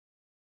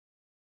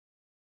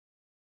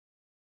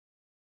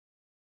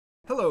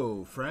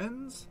Hello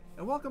friends,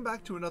 and welcome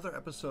back to another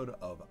episode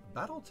of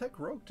Battletech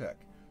RogueTech.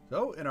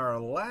 So, in our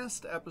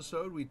last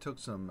episode we took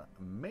some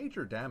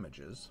major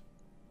damages.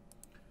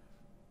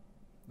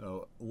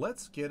 So,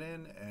 let's get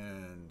in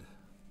and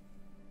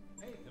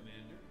Hey,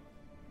 Commander.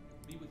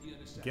 Be with you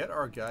in a second. get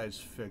our guys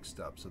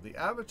fixed up. So the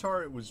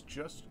avatar, it was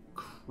just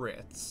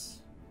crits.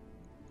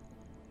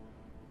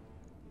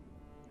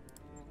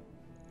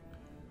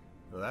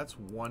 So that's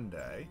one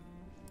day.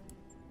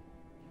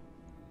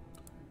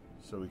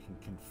 So we can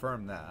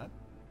confirm that.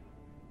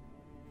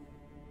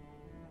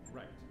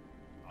 Right.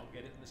 I'll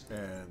get it in the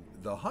schedule. And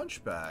the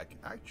Hunchback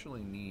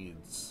actually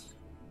needs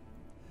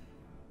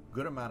a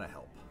good amount of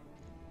help.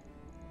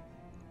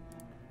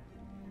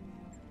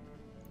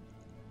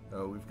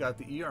 So we've got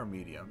the ER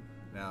medium.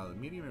 Now the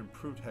medium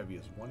improved heavy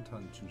is 1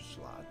 ton 2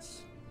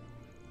 slots.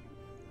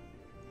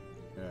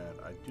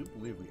 And I do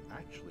believe we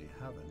actually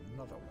have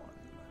another one.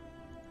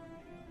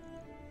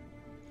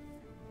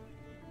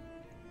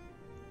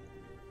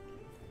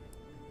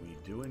 We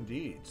do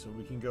indeed. So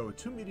we can go with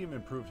 2 medium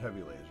improved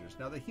heavy lasers.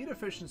 Now the heat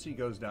efficiency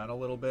goes down a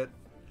little bit.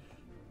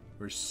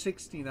 We're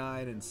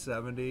 69 and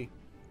 70.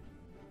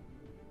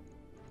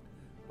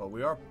 But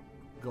we are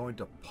going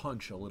to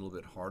punch a little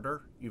bit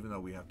harder, even though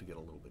we have to get a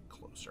little bit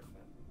closer.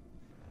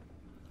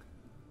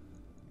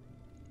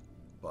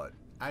 But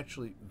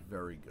actually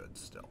very good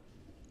still.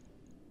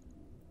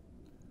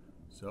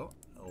 So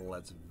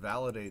let's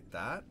validate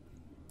that.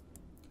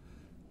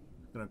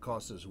 It's going to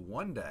cost us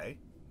 1 day.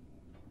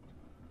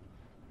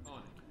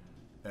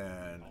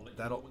 And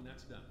that'll when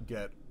that's done.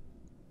 get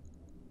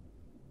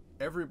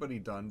everybody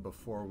done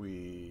before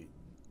we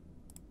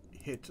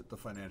hit the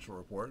financial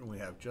report, and we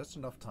have just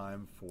enough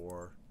time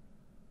for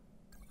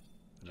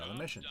another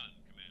mission. Done,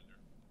 Commander.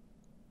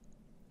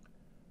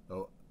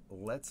 So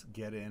let's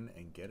get in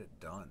and get it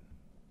done.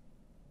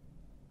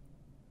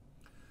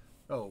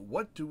 Oh,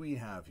 what do we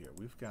have here?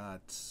 We've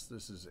got,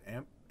 this is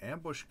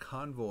ambush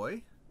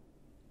convoy.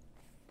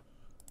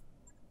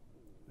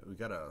 We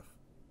got a,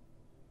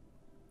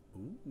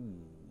 ooh.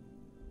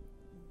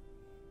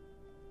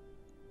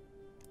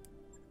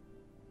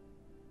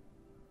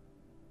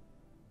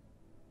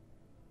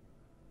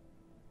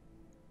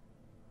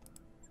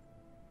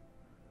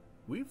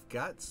 We've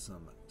got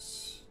some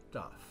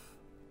stuff.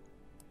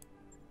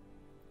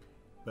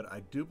 But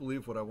I do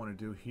believe what I want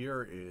to do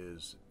here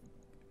is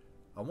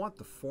I want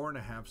the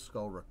 4.5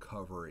 skull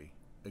recovery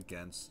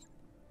against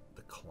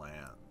the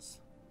clans.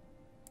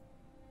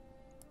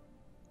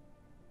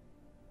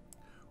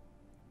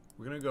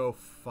 We're going to go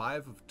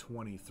 5 of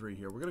 23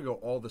 here. We're going to go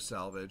all the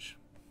salvage.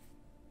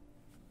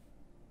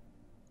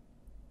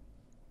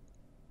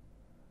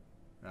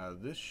 Now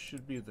this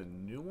should be the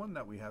new one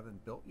that we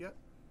haven't built yet.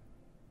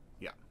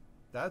 Yeah,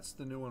 that's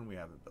the new one we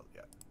haven't built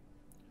yet.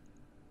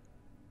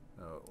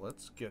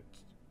 Let's get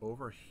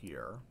over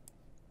here,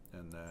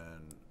 and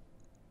then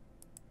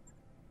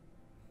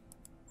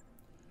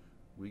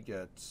we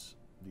get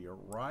the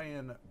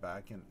Orion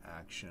back in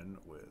action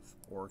with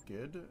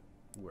Orchid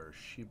where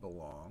she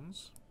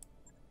belongs.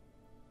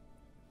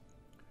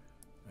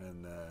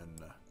 And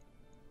then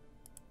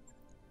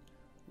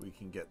we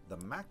can get the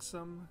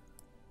Maxim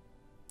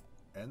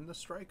and the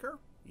Striker.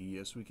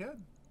 Yes, we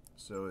can.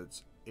 So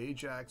it's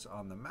Ajax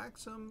on the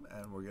Maxim,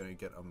 and we're going to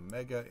get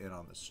Omega in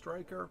on the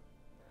Striker.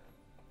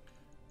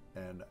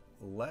 And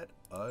let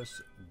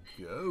us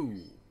go.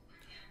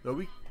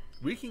 So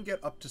we can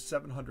get up to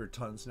 700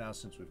 tons now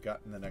since we've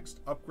gotten the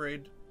next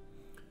upgrade.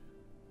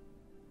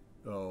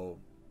 So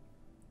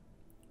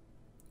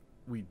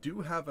we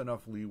do have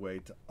enough leeway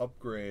to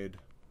upgrade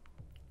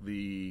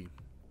the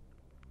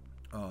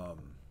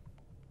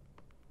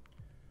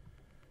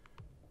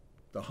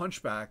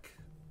Hunchback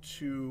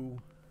to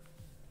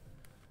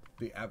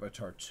the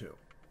Avatar 2,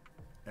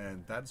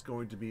 and that's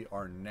going to be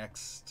our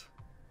next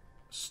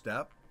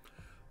step.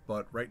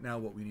 But right now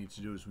what we need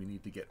to do is we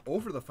need to get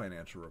over the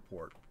financial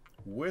report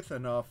with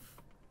enough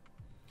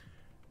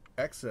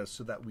excess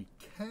so that we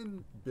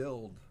can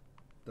build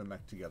the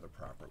mech together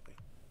properly.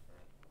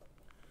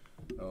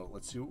 So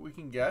let's see what we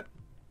can get.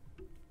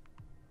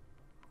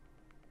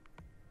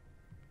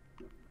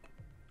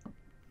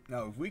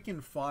 Now, if we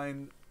can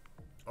find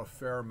a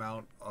fair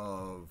amount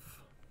of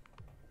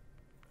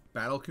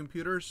battle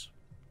computers,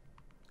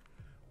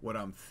 what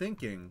I'm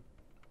thinking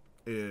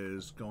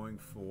is going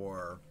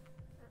for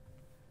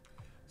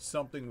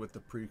something with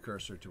the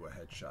precursor to a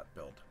headshot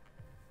build.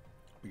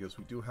 Because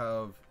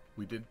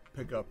we did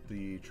pick up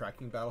the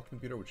tracking battle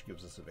computer, which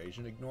gives us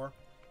evasion ignore.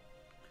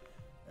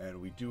 And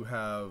we do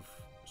have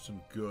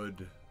some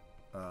good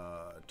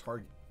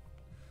target,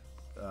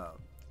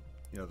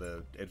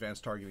 the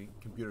advanced targeting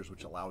computers,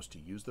 which allow us to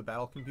use the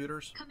battle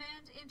computers.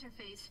 Command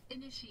interface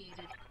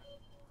initiated.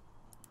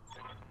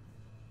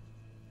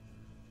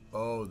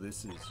 Oh,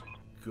 this is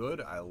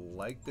good. I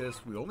like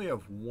this. We only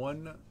have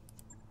one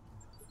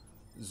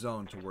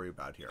zone to worry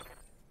about here.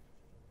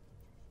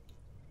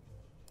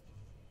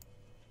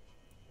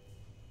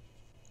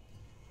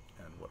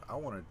 And what I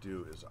want to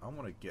do is I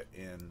want to get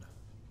in.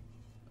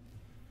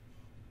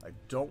 I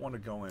don't want to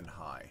go in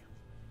high.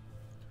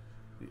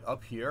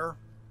 Up here,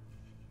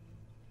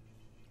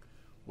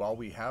 while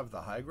we have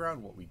the high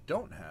ground, what we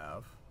don't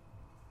have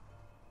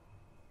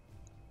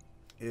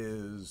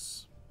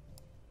is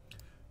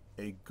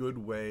a good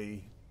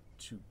way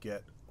to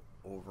get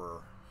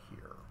over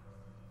here.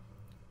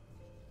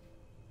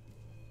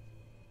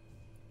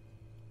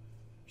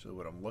 So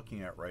what I'm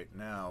looking at right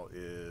now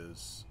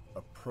is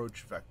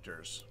approach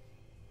vectors.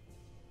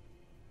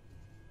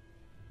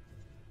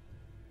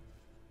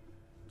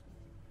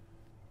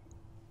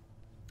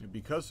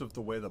 Because of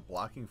the way the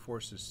blocking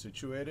force is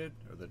situated,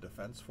 or the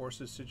defense force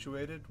is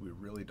situated, we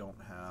really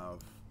don't have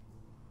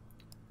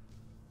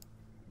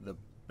the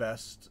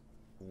best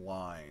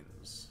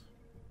lines.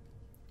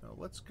 Now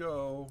let's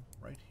go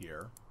right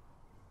here.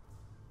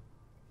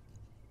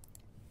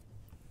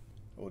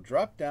 We'll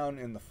drop down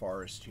in the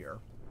forest here.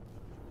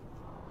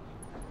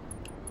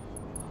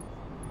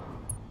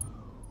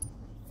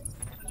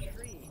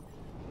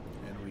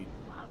 And we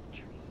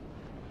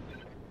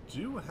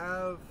do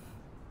have...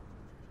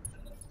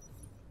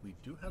 We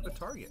do have a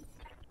target.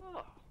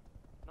 Oh,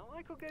 now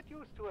I could get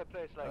used to a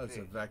place like That's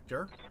this. a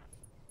vector.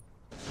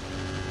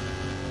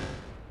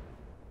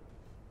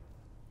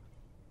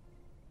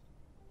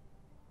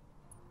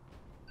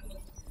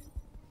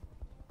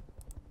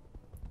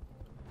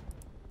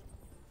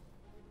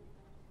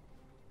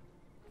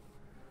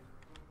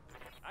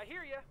 I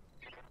hear ya.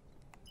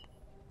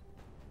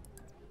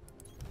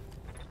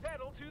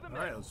 Pedal to the All right,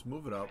 metal. let's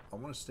move it up. I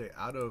want to stay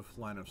out of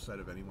line of sight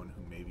of anyone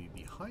who may be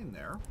behind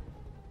there.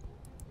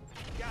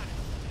 Got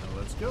it. Now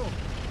let's go.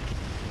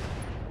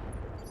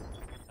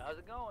 How's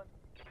it going?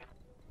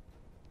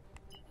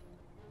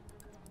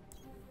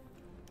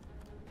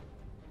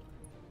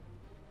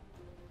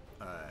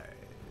 I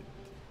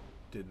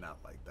did not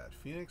like that.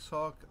 Phoenix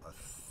Hawk, a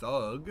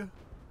thug.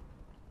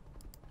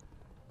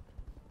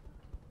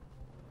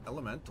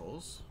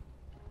 Elementals.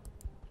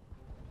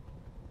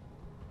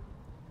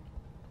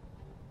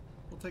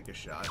 We'll take a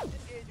shot.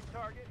 Engaging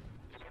target.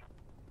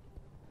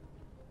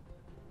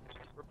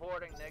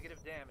 Reporting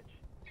negative damage.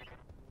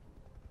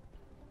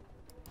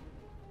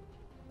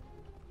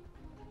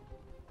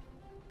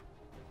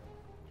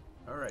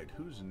 Alright,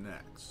 who's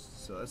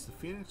next? So that's the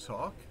Phoenix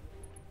Hawk.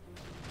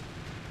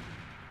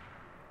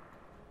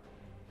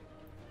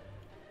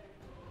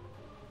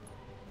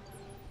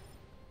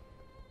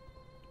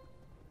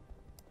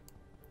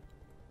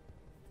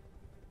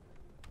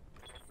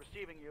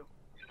 Receiving you.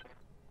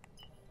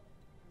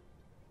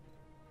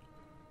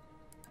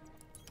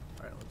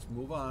 Alright, let's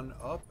move on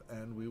up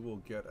and we will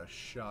get a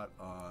shot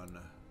on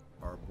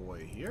our boy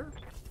here.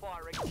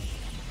 Firing.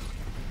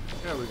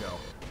 There we go.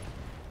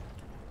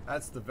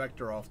 That's the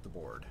vector off the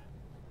board.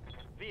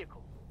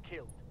 Vehicle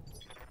killed.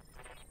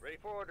 Ready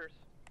for orders.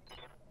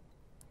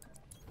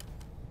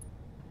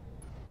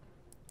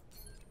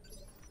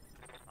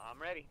 I'm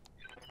ready.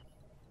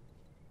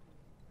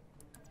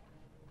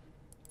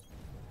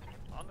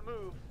 On the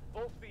move,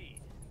 full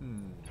speed.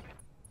 I'm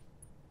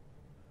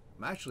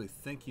actually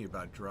thinking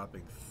about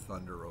dropping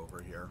Thunder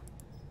over here.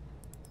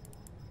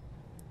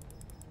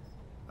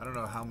 I don't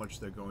know how much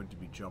they're going to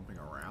be jumping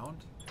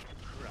around,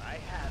 I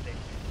have it.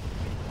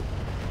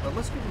 but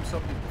let's give them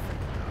something to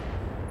think about.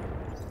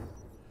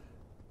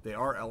 They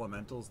are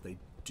elementals. They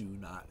do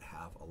not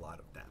have a lot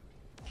of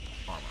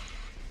armor.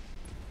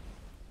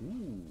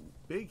 Ooh,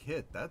 big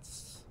hit.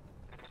 That's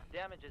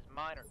Damage is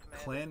minor,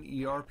 Commander. Clan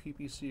ER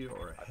PPC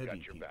or a I've heavy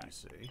got your back.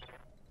 PPC.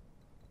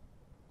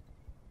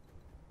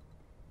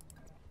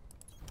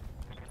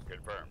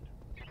 Confirmed.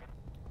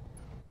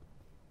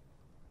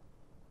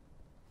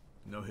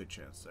 No hit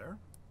chance there.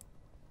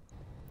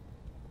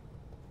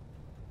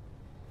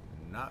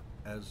 Not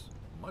as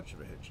much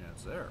of a hit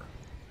chance there.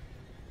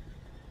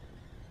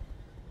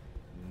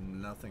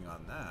 Nothing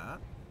on that.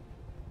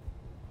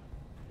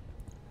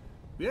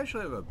 We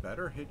actually have a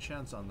better hit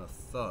chance on the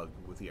Thug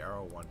with the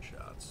arrow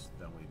one-shots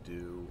than we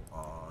do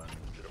on...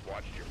 Should have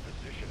watched your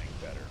positioning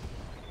better.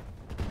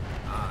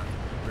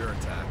 rear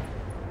attack.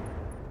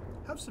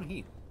 Have some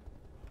heat.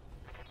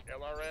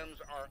 LRMs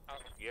are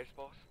up. Yes,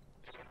 boss?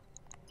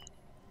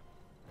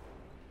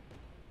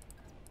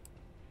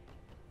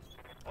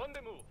 On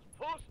the move.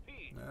 Full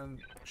speed. And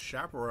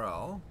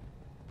Chaparral.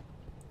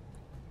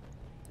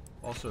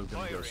 Also going to go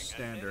Firing at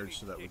standard enemy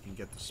so that we kick. can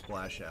get the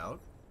splash out.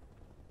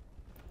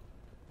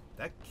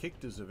 That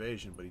kicked his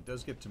evasion, but he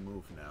does get to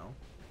move now.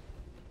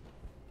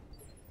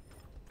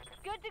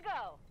 Good to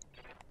go.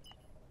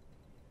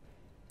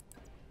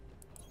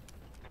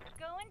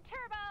 Going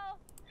turbo.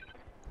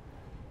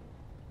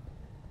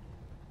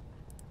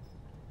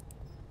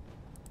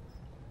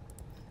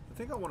 I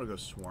think I want to go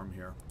Swarm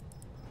here.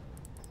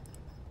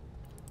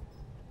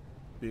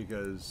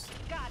 Because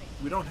Got it.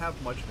 we don't have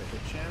much of a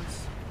hit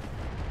chance,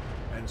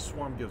 and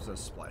Swarm gives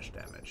us splash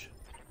damage.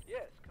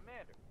 Yes,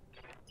 Commander.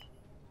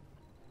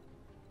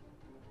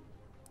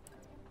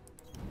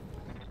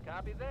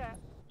 Copy that.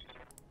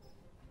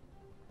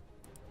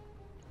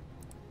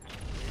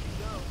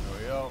 There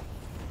we go.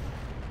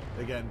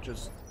 Again,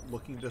 just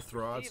looking to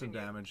throw out some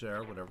damage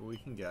there, whatever we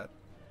can get.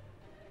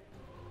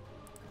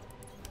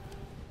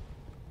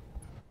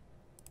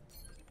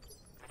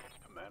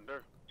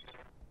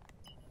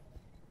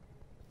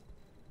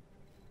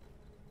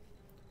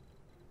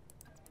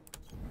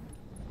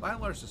 By and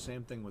large, the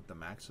same thing with the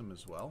Maxim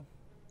as well.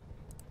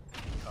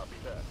 Copy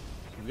that.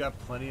 We've got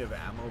plenty of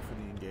ammo for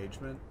the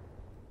engagement.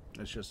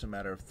 It's just a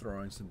matter of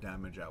throwing some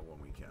damage out when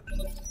we can.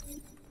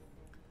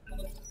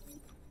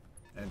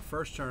 And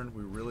first turn,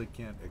 we really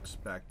can't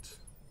expect...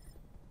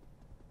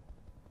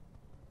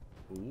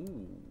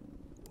 Ooh.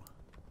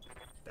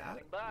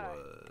 That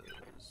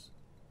was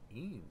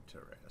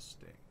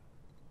interesting.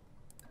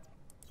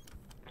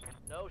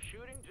 No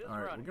shooting, just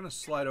Alright, running. we're going to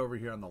slide over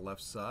here on the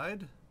left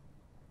side.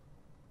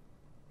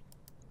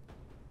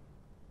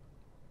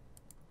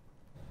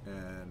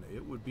 And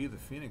it would be the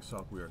Phoenix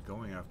Hawk we are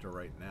going after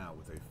right now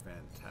with a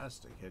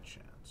fantastic hit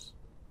chance.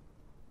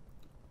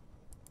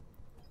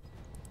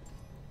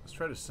 Let's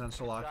try to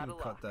sensor lock him and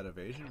cut that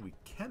evasion. We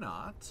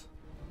cannot.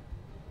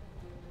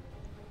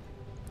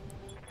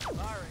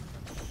 Firing.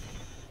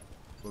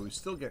 But we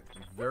still get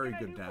very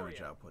good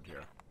damage output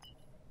here.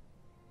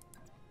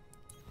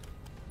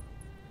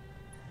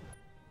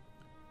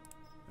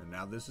 And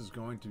now this is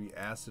going to be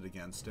acid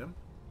against him.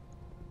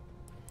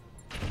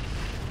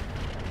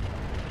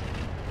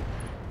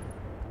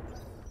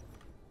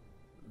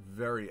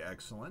 Very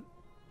excellent.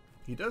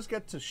 He does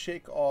get to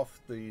shake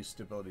off the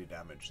stability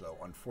damage, though,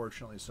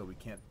 unfortunately, so we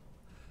can't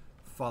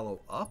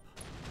follow up.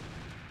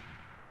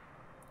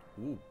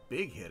 Ooh,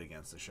 big hit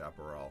against the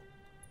Chaparral.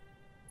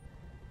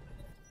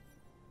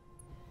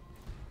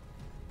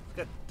 He's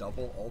got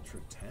double Ultra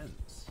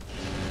 10s.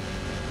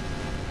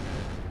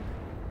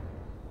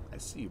 I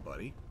see you,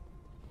 buddy.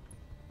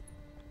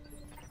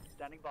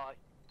 Standing by.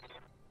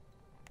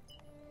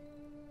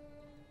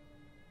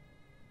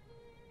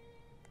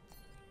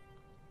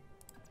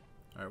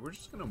 Alright, we're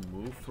just going to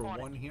move for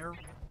one here.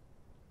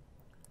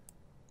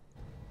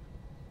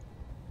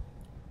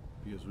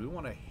 Because we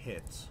want to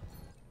hit.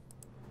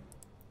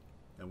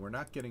 And we're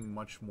not getting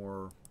much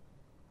more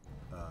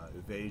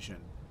evasion.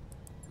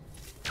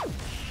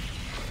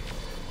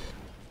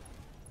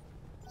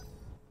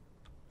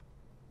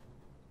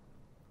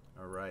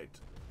 Alright.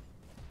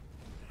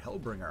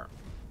 Hellbringer.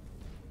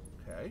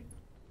 Okay.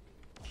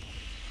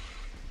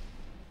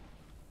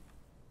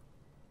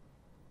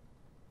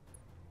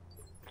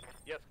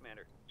 Yes,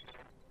 Commander.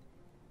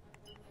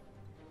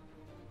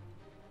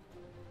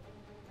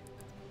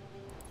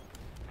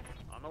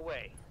 On the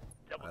way.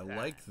 Double I tap.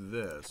 like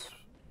this.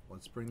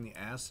 Let's bring the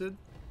acid.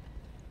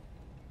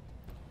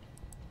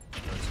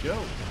 Let's go.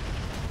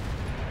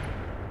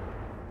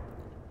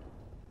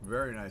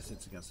 Very nice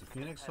hits against the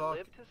Phoenix I Hawk.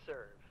 live to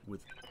serve.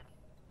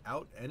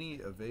 Without any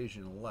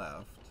evasion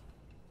left.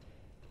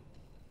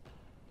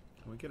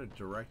 Can we get a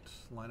direct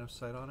line of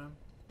sight on him?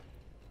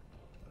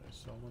 Did I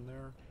saw one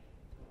there?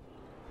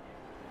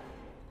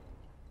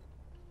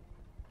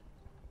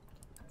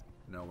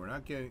 No, we're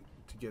not getting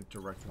to get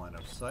direct line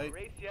of sight.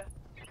 Race ya.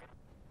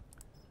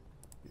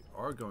 We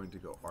are going to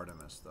go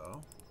Artemis,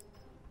 though.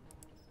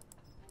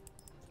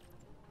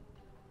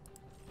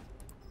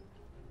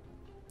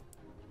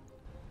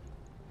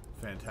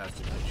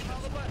 Fantastic hit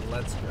chance.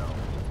 Let's go.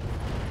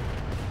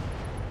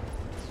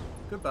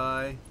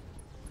 Goodbye.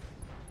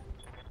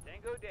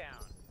 Tango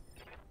down.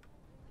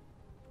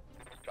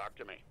 Talk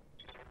to me.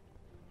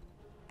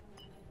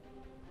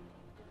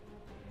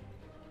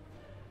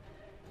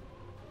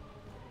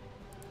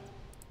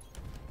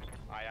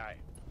 Aye, aye.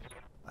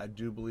 I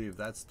do believe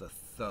that's the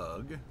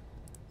Thug.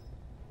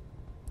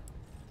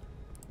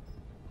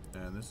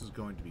 And this is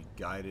going to be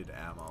guided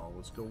ammo.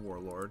 Let's go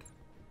Warlord.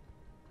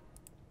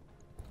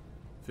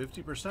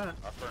 50%.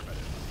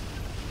 Affirmative.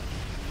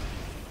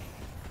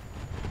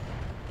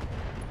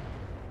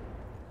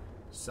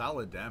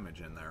 Solid damage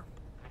in there.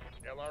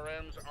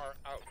 LRMs are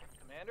out.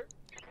 Commander?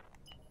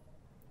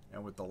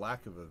 And with the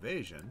lack of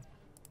evasion,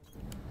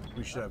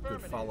 we should have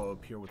good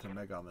follow-up here with a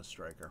Mega on the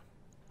Striker.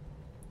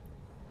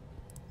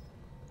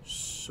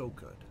 So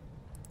good.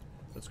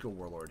 Let's go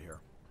Warlord here.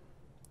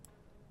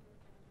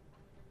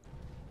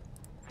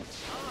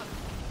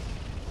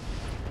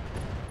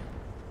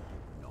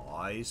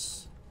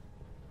 Nice.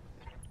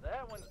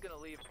 That one's gonna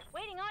leave.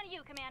 Waiting on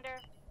you, Commander.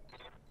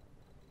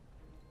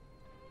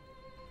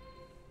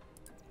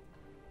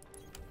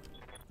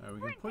 Alright,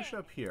 we can push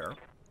up here.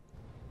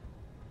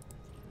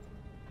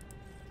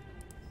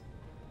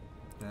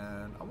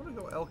 And I want to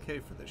go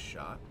LK for this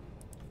shot.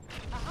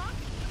 Uh-huh.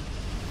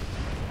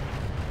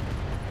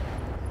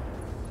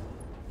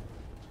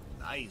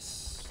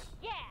 Nice.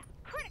 Yeah,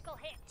 critical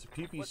hit. It's a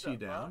PPC What's up,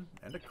 down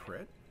and a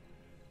crit.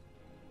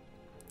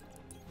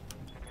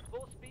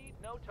 Full speed,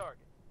 no target.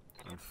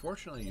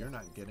 Unfortunately, you're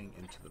not getting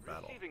into the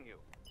battle. Receiving you.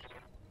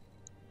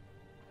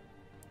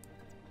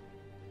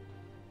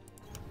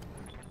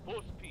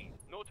 Full speed,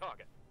 no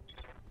target.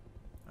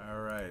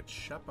 Alright,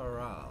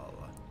 Chaparral.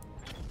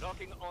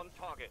 Locking on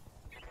target.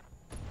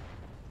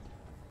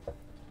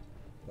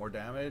 More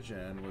damage,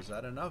 and was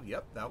that enough?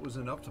 Yep, that was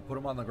enough to put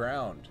him on the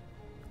ground.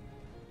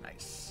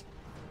 Nice.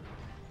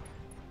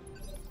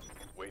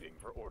 Waiting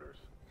for orders.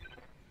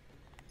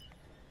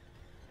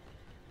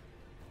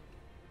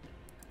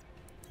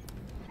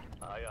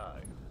 Aye,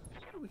 aye.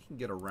 We can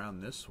get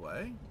around this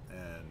way,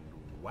 and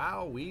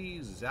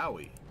wowee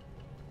zowie.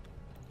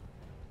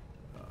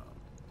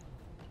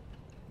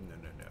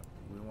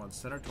 want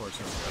center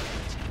torso.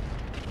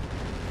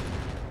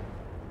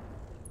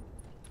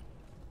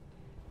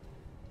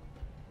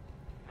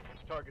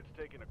 Target's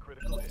taking a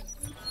critical hit.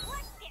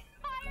 Let's get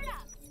fired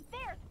up.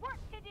 There's work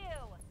to do.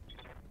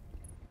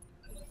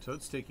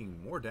 Toad's taking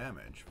more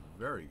damage.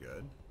 Very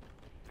good.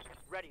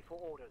 Ready for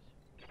orders.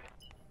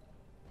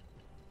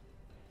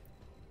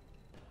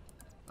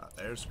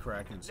 There's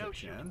Kraken's No hit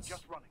shooting, chance.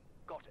 just running.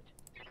 Got it.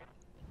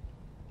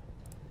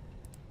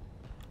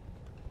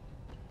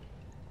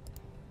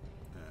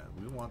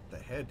 We want the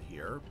head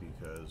here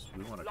because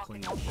we want a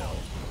clean Locking kill. on.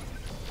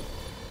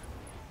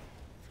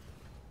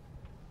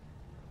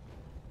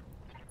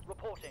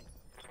 Reporting.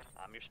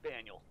 I'm your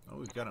spaniel. Oh,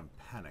 we've got him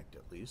panicked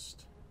at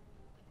least.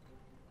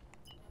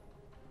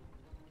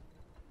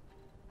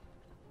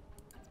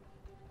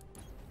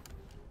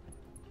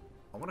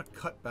 I want to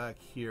cut back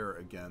here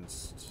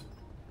against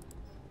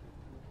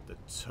the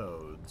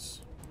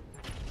toads.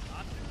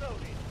 I'm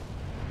reloading.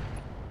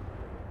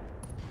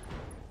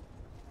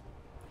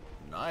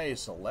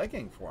 Nice, a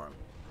legging for him.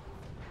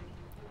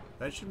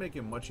 That should make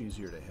him much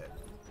easier to hit.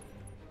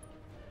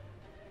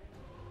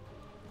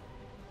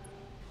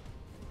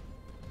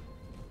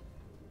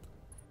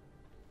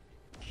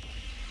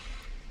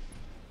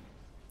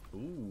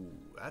 Ooh,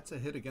 that's a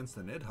hit against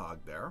the Nidhogg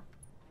there.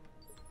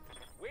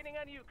 Waiting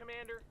on you,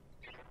 Commander.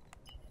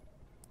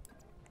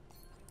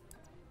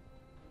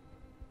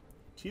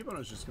 T-Bone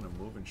is just going to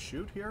move and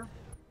shoot here.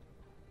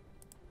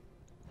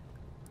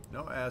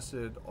 No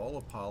acid, all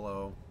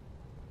Apollo.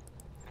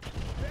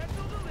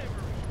 Special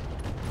delivery.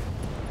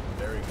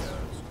 There he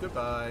goes.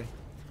 Goodbye.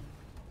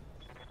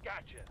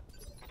 Gotcha.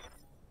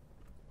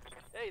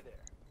 Hey there.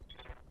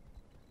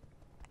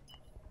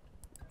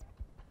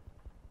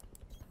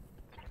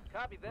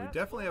 Copy that. We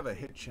definitely have a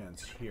hit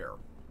chance here.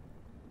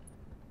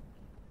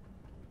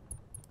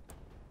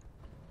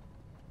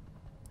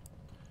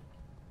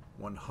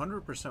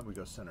 %, we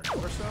go center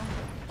torso.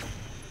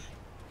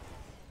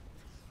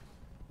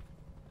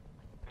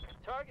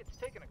 Target's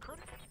taking a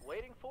critical.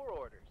 Waiting for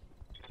orders.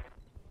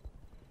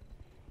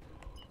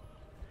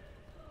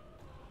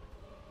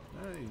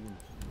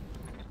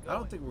 I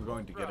don't think we're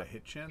going to get a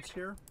hit chance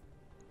here.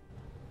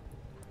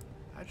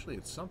 Actually,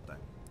 it's something.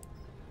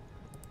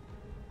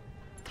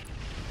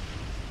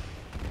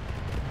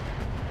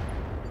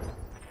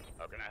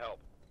 How can I help?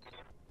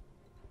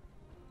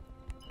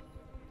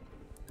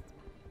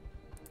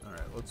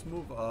 Alright, let's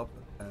move up,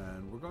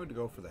 and we're going to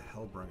go for the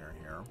Hellbringer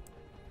here.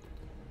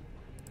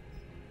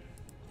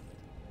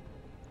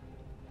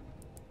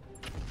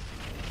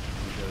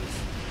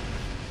 Because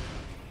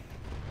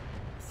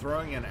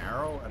throwing an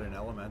arrow at an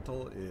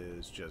elemental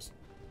is just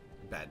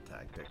bad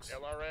tactics.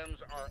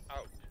 LRMs are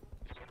out.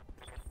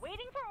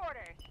 Waiting for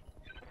orders.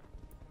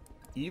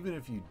 Even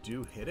if you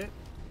do hit it,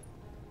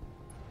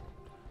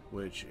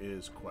 which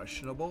is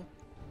questionable,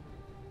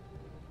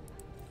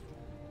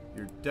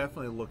 you're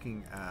definitely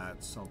looking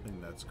at something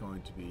that's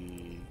going to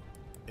be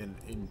an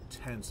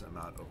intense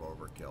amount of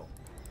overkill.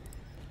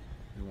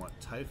 We want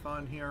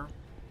Typhon here.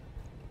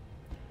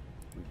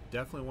 We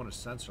definitely want a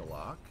sensor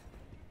lock.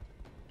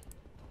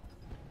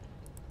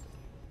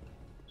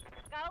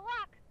 Got a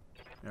lock.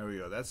 There we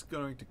go. That's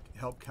going to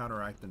help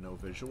counteract the no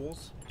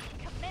visuals.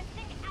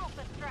 Commencing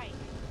Alpha Strike.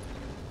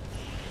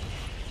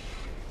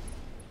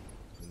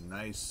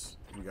 Nice.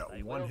 We got I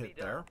one will hit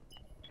be done. there.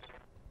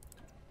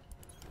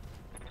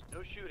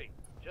 No shooting.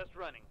 Just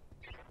running.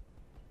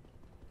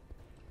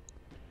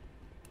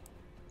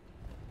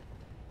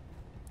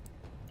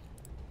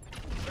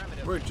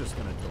 Affirmative. We're just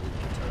going to delete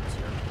the toads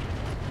here.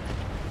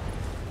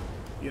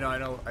 You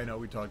know, I know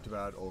we talked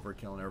about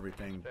overkill and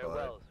everything,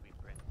 Farewell, but sweet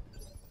prince.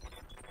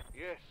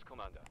 Yes,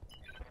 Commander.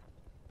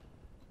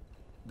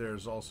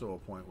 there's also a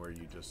point where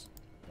you just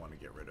want to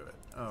get rid of it.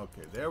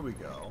 Okay, there we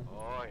go.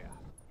 Oh yeah,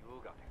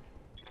 you got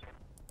it.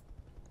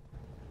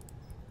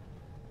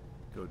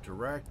 Go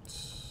direct.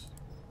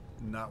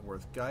 Not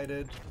worth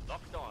guided.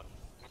 Locked on.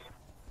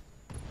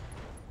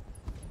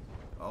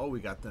 Oh, we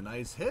got the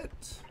nice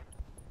hit.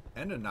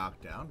 And a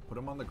knockdown. Put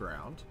him on the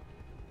ground.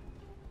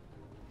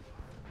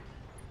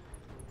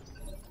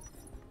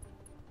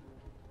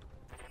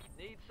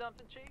 Need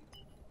something, Chief?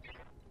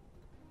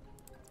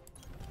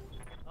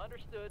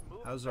 Understood.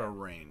 Move. How's our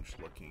range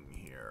looking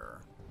here?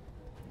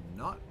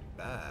 Not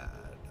bad.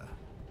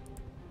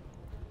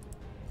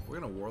 We're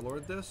gonna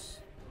Warlord this.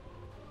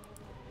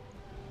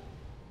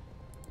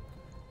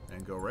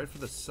 And go right for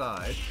the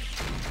side.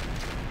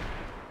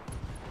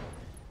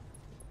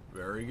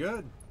 Very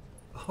good.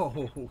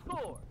 Oh.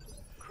 Score.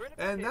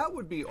 Critical And hit. that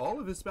would be all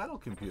of his battle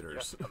computers.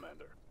 Yes,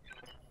 Commander.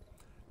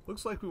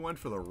 Looks like we went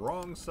for the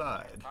wrong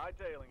side.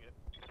 Hightailing it.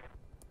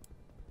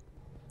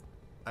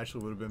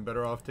 Actually, would have been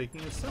better off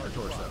taking his center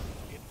torso.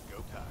 It's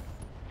go time.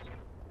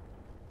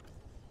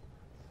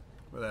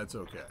 But that's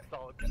okay.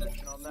 Solid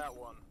connection on that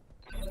one.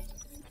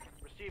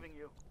 Receiving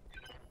you.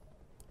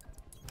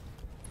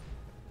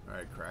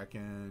 Alright,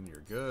 Kraken,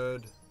 you're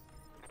good.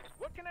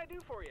 What can I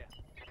do for you?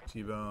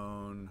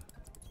 T-Bone,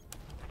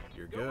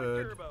 you're Going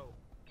good. turbo.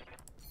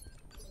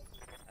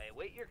 I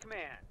await your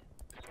command.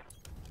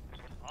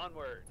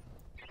 Onward.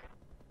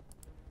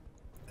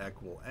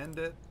 Ek will end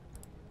it.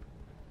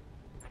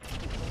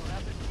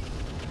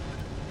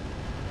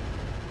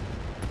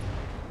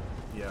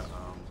 Yeah,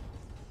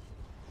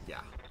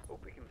 yeah.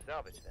 Hope we can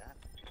salvage that.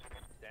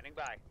 Standing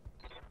by.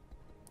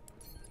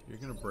 You're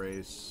gonna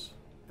brace,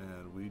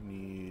 and we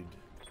need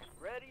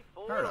Ready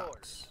for paradox.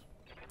 orders.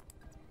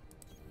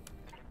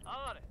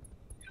 On it.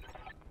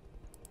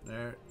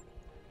 There.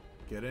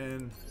 Get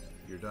in.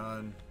 You're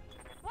done.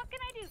 What can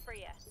I do for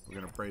you? We're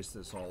gonna brace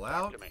this all Talk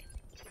out. to me.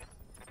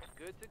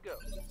 Good to go.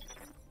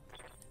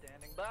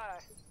 Standing by.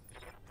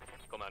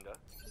 Commander.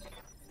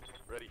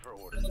 Ready for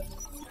orders.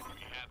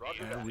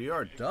 Roger And that. we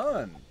are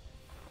done.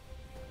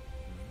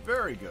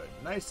 Very good.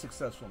 Nice,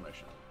 successful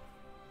mission.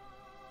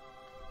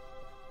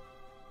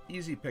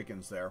 Easy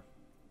pickings there.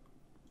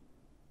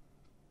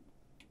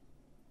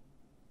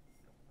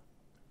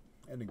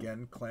 And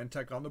again, clan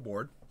tech on the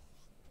board.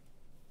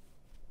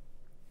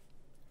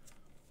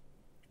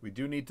 We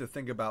do need to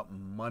think about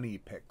money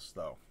picks,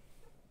 though.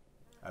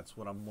 That's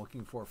what I'm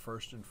looking for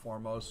first and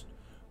foremost.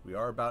 We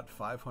are about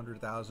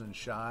 500,000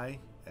 shy,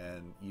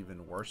 and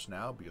even worse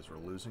now because we're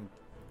losing.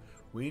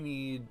 We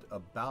need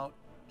about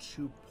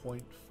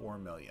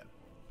 2.4 million.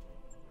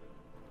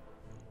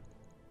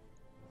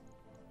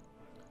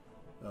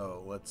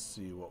 Oh, let's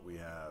see what we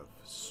have.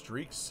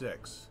 Streak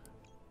 6.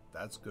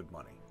 That's good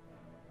money.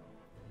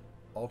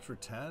 Ultra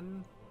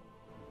 10.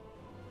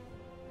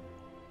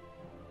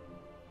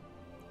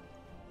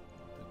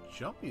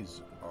 The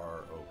jumpies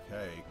are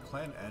okay.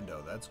 Clan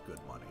Endo, that's good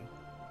money.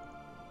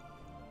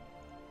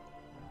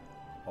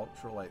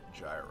 Ultralight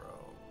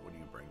Gyro. What do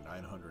you bring?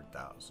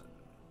 900,000.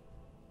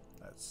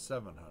 That's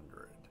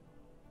 700.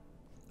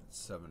 That's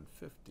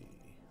 750.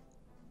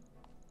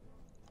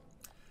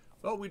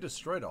 Well, we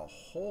destroyed a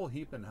whole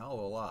heap and hell of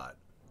a lot.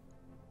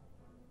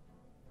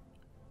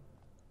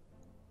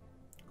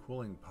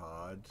 Cooling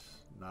pod,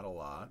 not a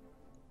lot.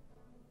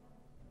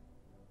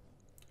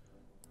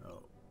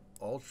 Oh,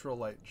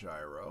 ultralight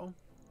gyro.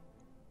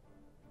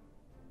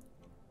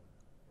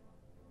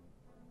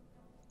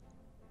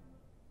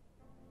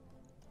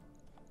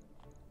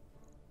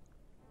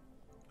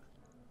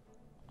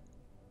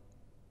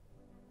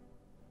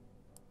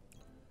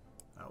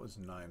 That was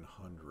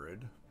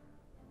 900.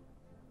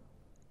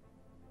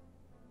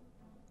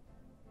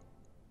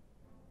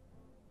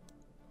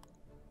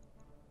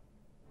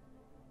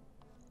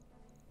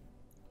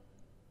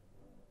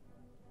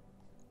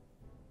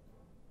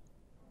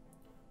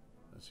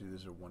 Let's see,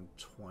 these are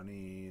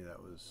 120.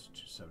 That was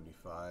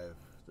 275.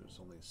 There's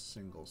only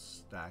single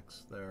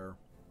stacks there.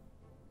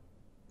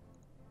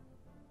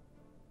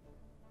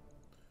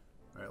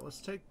 All right,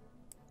 let's take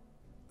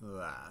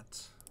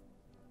that.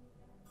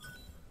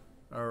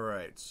 All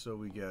right, so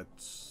we get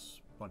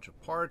a bunch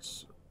of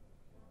parts.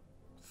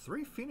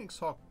 3 Phoenix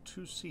Hawk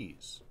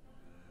 2Cs.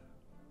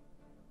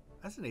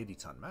 That's an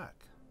 80-ton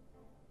mech.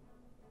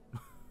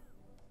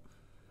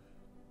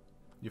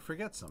 You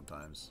forget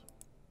sometimes.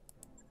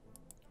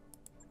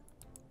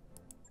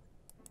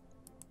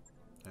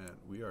 And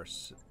we are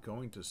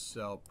going to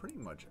sell pretty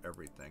much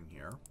everything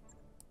here.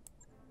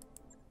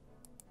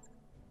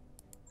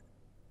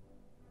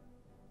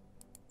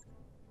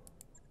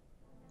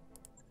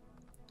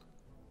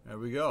 There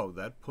we go.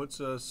 That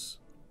puts us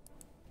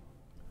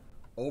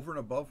over and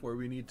above where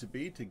we need to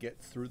be to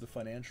get through the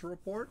financial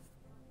report.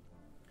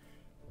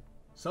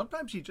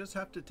 Sometimes you just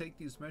have to take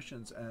these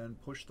missions and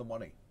push the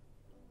money.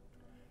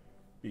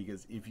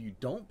 Because if you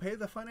don't pay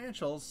the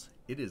financials,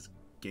 it is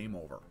game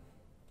over.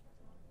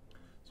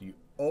 So you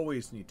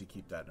always need to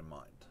keep that in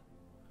mind.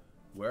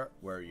 Where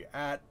are you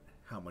at?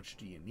 How much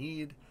do you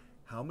need?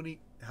 How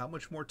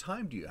much more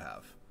time do you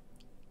have?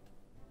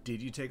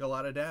 Did you take a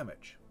lot of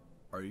damage?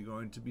 Are you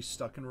going to be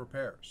stuck in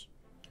repairs?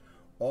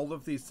 All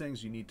of these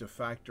things you need to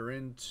factor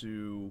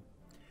into,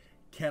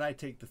 can I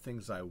take the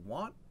things I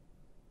want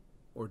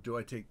or do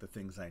I take the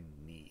things I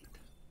need?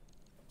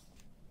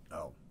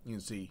 Oh, you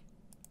can see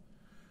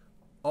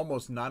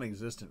almost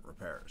non-existent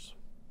repairs.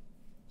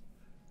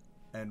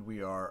 And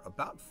we are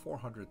about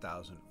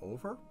 400,000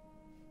 over.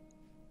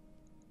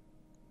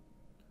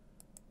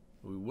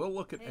 We will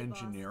look at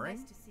engineering.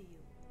 Boss, nice to see you.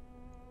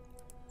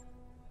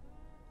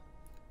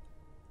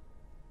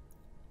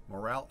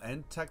 Morale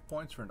and tech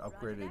points for an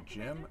upgraded Roger that,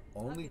 gym. Commander.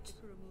 I'll Only get the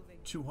crew moving.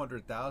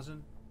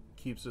 200,000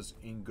 keeps us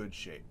in good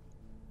shape.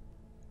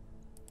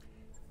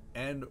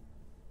 And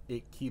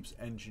it keeps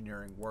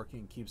engineering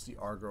working, keeps the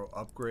Argo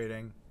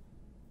upgrading.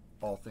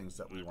 All things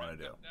that we want to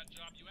do. That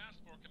job you asked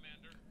for,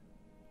 Commander.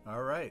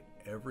 All right,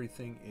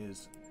 everything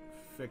is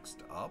fixed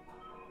up.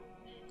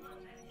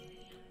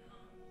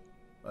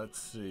 Let's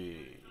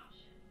see.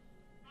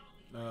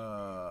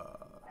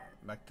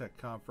 Mech Tech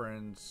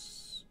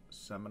Conference,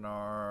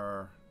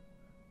 Seminar,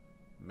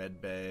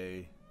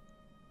 Medbay.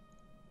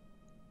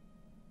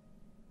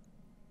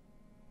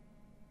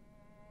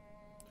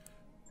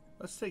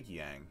 Let's take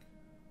Yang.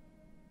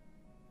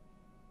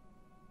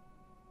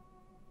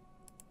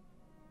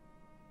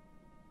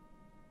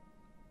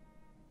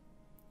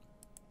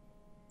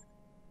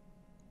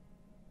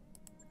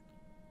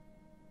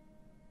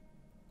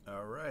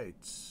 All right,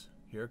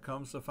 here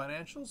comes the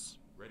financials.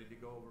 Ready to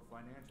go over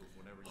financials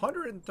whenever you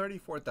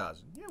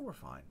 134,000. Yeah, we're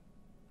fine.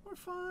 We're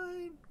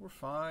fine. We're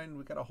fine.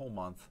 We got a whole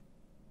month.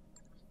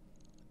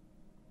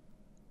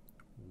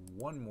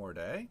 One more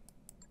day.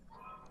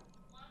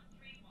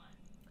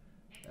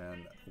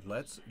 And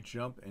let's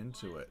jump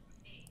into it.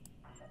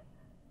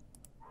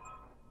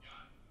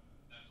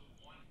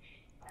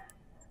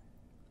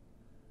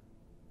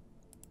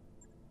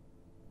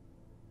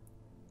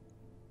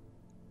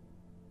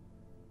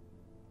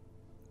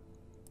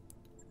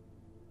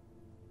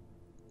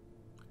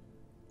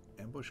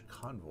 Ambush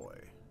convoy.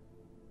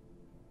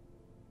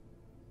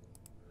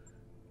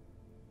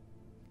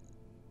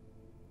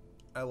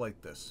 I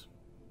like this.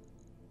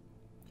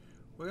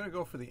 We're going to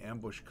go for the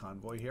ambush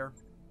convoy here.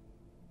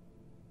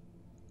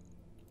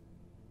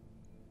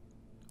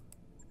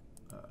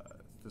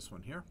 This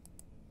one here.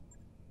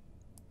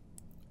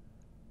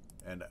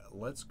 And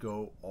let's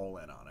go all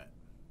in on it.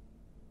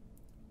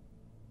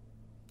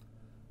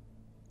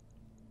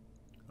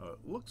 It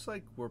looks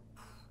like we're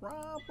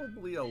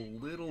probably a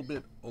little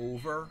bit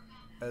over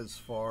as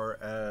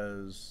far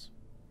as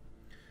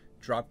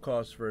drop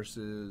cost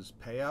versus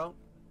payout.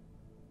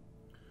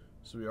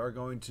 So we are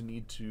going to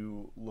need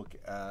to look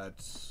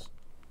at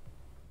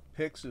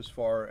picks as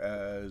far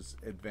as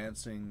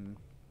advancing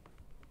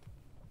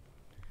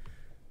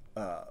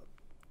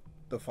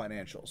the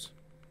financials.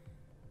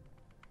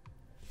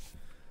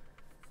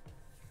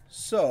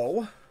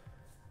 So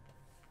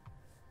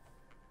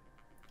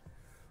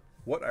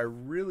what I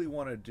really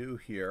want to do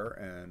here,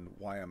 and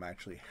why I'm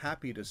actually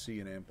happy to see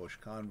an ambush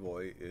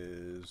convoy,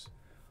 is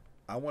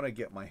I want to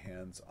get my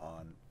hands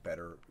on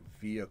better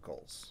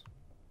vehicles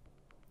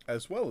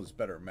as well as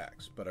better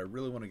mechs, but I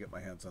really want to get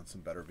my hands on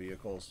some better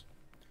vehicles.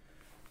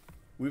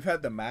 We've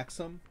had the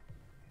Maxim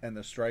and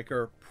the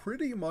Striker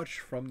pretty much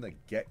from the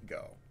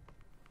get-go,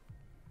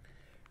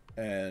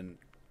 and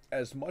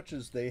as much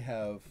as they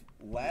have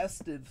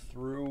lasted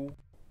through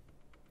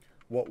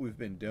what we've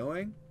been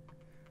doing,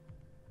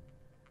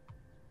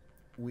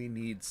 we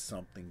need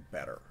something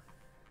better.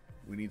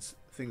 We need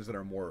things that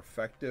are more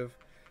effective,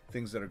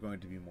 things that are going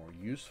to be more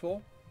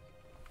useful.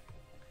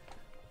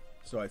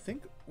 So I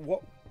think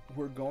what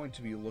we're going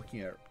to be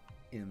looking at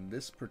in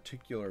this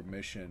particular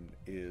mission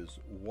is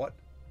what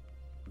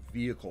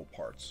vehicle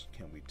parts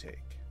can we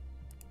take.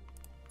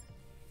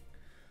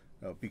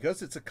 Now,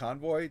 because it's a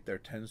convoy, there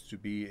tends to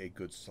be a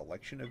good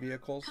selection of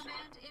vehicles.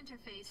 Command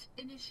interface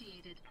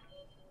initiated.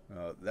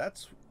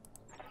 That's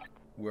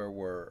where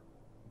we're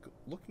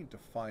looking to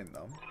find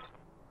them.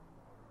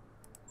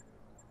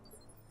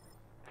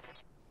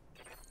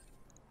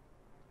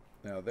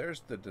 Now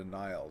there's the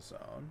denial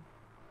zone.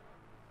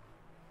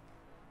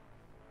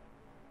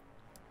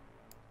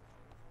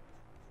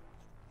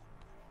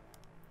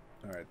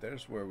 Alright,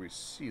 there's where we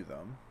see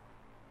them.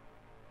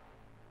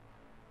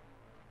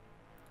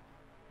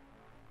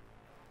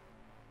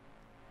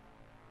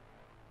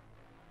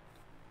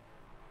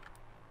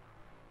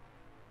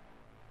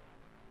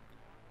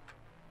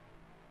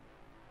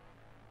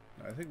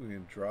 I think we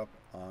can drop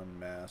en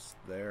masse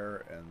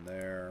there and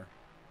there.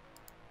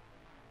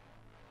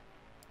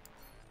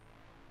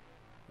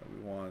 We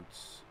want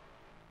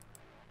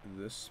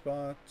this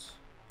spot.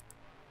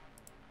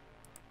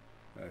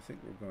 I think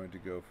we're going to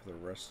go for the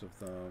rest of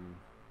them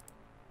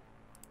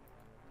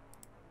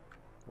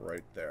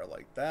right there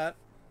like that.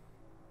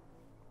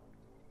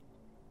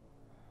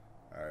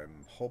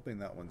 I'm hoping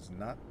that one's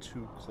not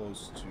too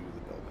close to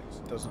the buildings.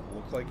 It doesn't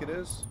look like it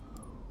is.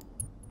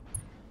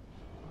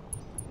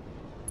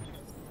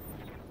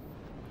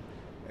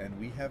 And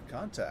we have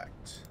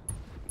contact.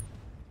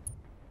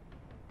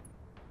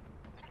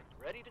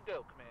 Ready to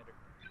go, Commander.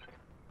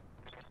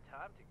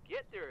 Time to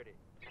get dirty.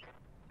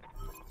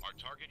 Our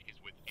target is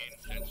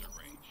within sensor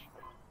range.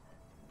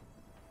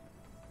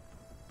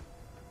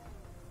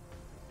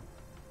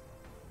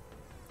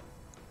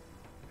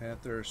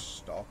 Panther,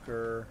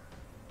 Stalker,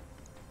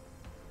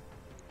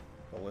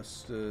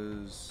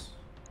 Ballistas,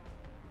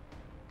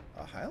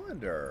 a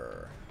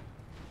Highlander.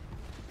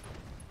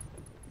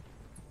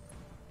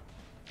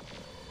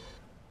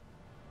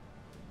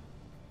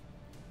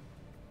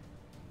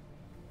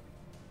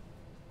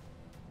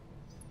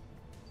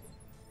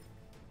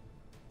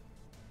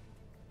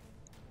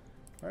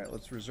 All right,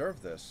 let's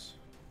reserve this.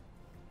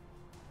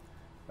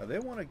 Now they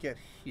want to get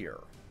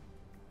here.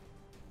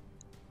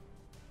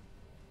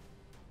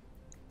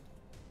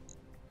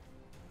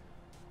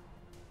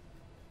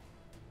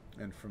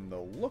 And from the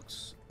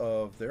looks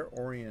of their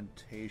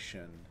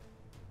orientation,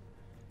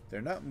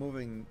 they're not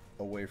moving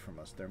away from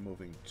us, they're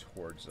moving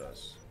towards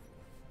us.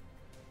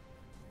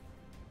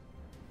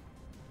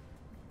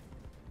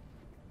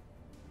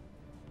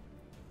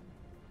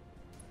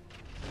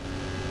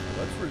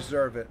 Let's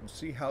reserve it and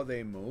see how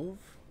they move.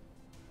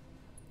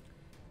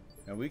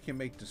 And we can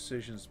make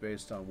decisions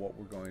based on what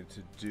we're going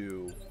to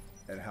do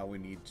and how we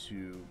need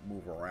to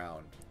move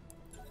around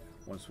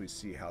once we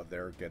see how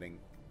they're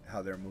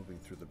moving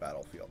through the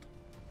battlefield.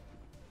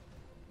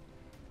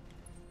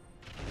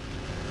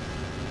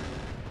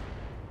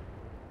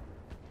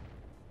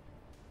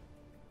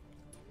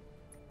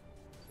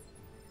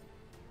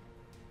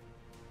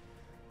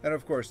 And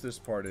of course, this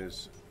part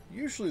is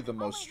usually the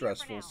most Only here for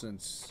stressful now.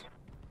 since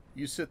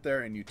you sit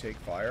there and you take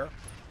fire.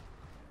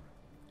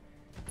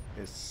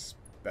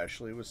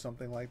 Especially with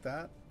something like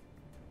that.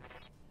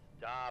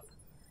 Stop.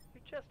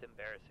 You're just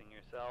embarrassing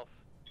yourself.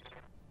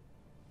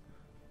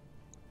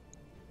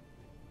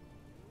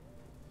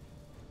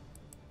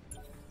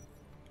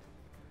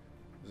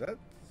 Is that...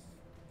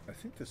 I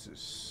think this is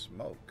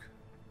smoke.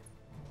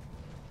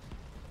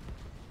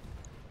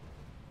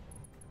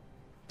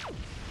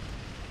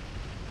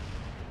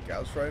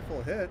 Gauss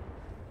rifle hit.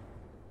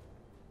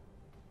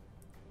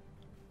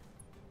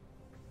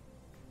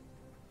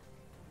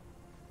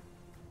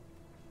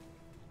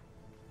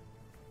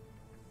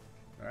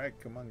 Alright,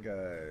 come on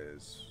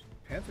guys.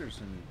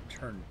 Panthers in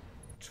turn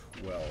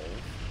 12.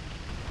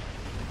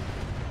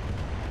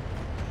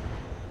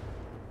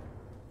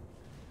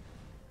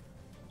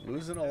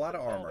 Losing a lot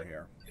of armor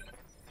here.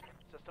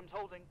 Systems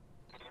holding.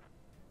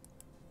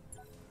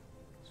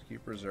 Let's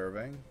keep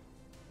reserving.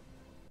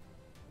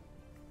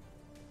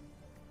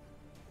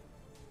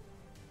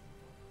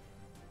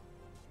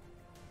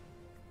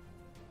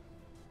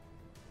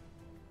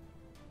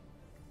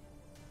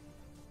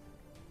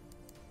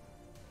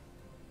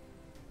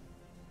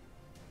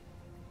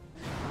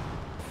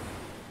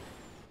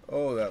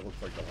 Oh, that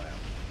looked like a lamp.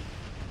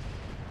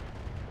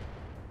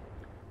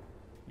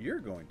 You're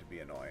going to be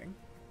annoying.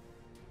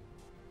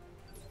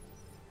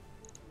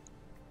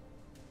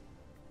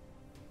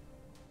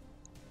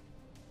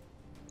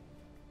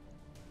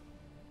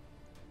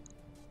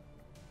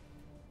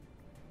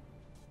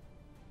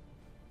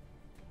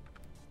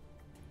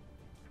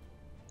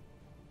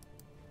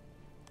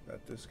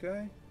 That this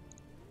guy?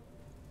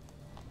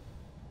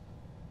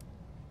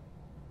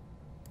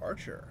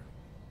 Archer.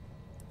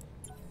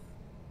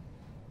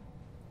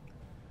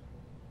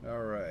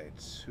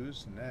 Alright,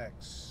 who's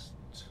next?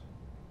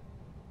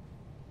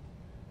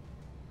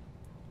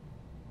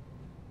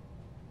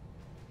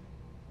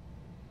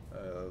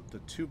 The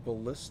two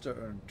ballista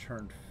are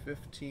turned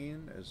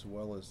 15, as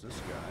well as this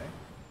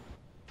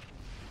guy.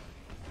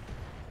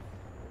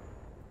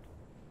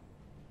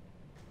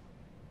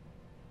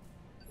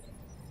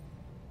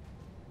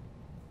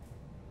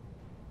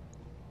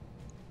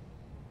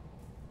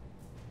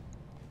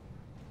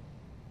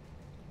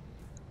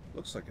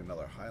 Looks like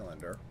another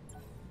Highlander.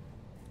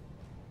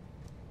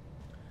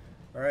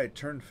 Alright,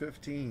 turn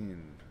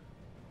 15.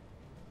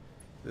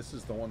 This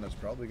is the one that's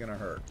probably going to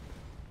hurt.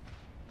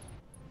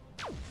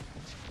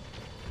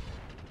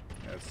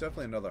 Yeah, it's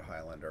definitely another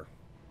Highlander.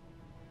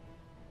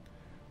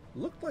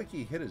 Looked like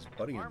he hit his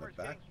buddy in the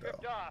back,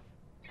 though. Off.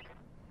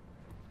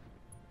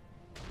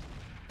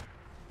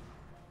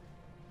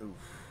 Oof.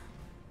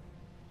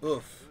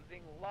 Oof.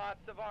 Losing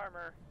lots of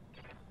armor.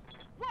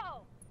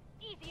 Whoa!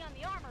 Easy on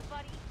the armor,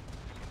 buddy.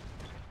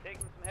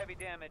 Taking some heavy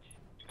damage.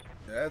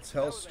 That's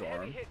That was a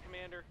heavy Hellstorm. hit,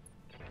 Commander.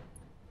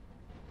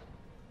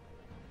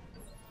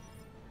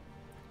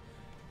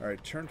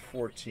 Alright, turn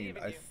 14.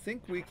 Receiving I you.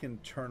 think we can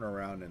turn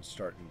around and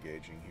start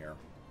engaging here.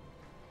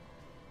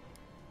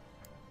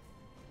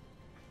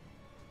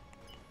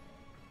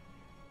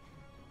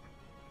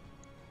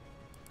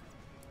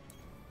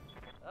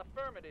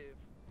 Affirmative.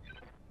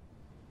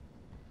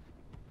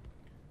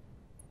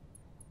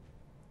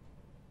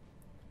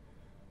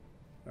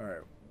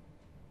 Alright.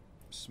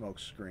 Smoke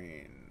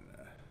screen.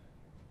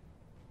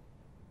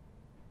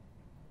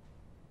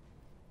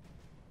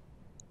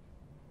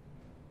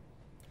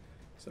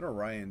 It's an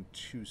Orion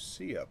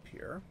 2C up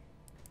here.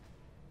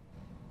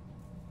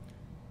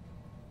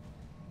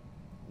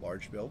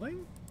 Large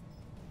building?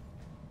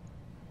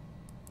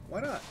 Why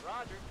not?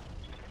 Roger.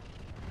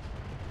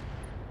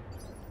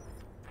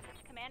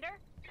 Commander?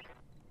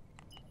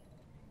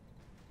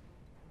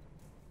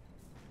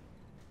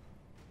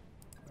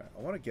 Alright,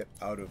 I want to get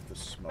out of the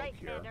smoke Right,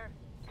 here. Commander.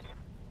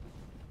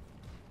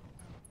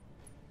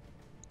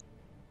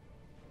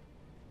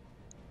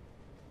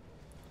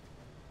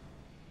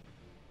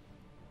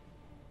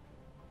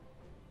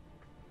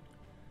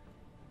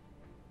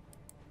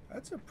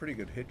 That's a pretty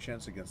good hit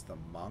chance against the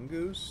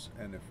mongoose,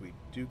 and if we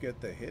do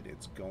get the hit,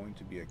 it's going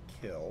to be a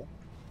kill.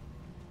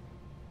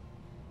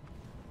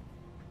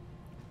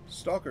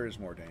 Stalker is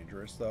more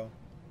dangerous, though.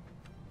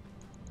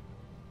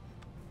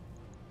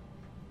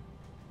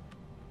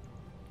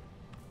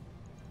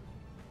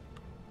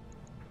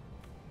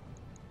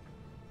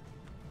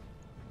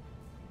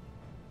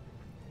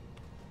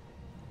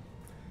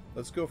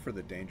 Let's go for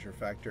the danger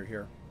factor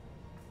here.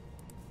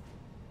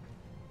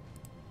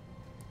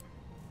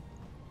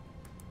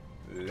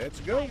 Let's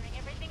go. Firing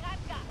everything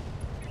I've got.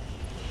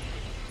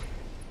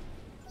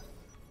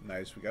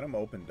 Nice, we got him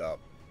opened up.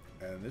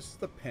 And this is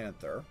the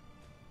Panther.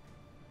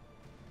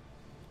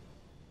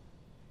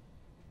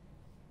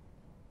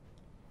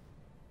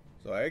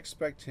 So I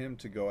expect him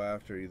to go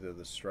after either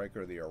the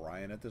Striker or the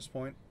Orion at this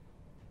point.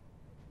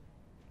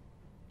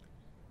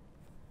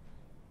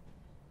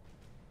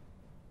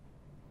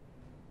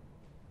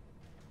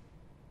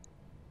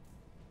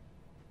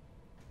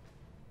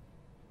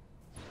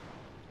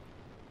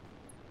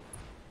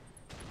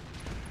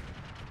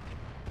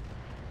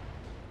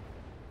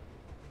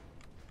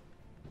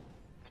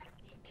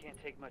 Can't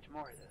take much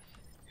more of this.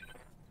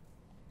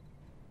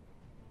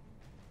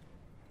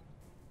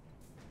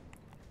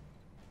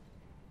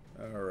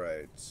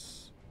 Alright.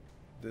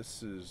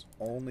 This is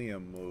only a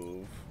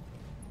move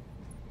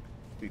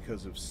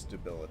because of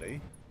stability.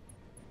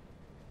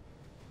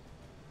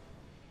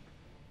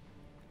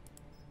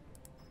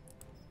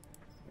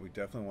 We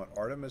definitely want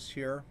Artemis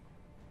here.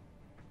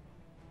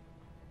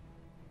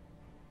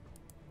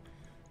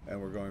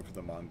 And we're going for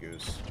the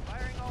mongoose.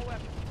 Firing all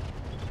weapons.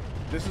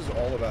 This is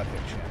all about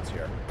hit chance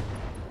here.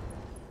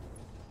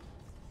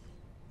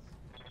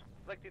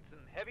 Inflicted some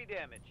heavy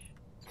damage.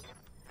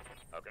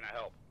 How can I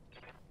help?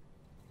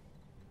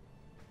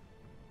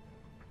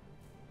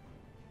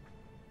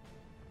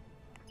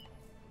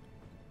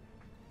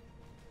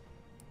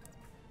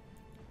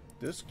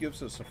 This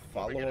gives us a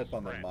follow-up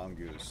on the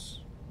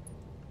mongoose.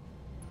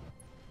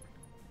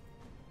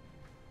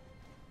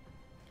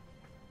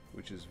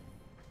 Which is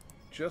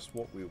just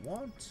what we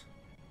want.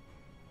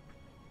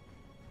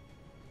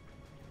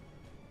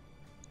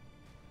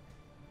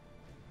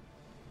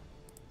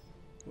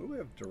 What do we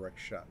have direct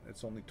shot?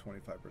 It's only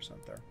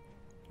 25% there.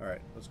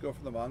 Alright, let's go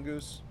for the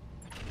mongoose.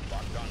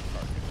 Locked on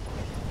target.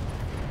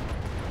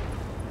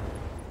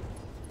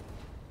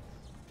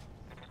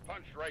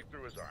 Punched right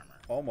through his armor.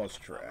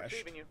 Almost I'm trashed.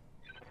 receiving you.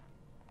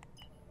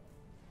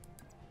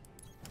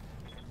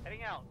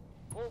 Heading out.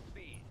 Full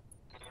speed.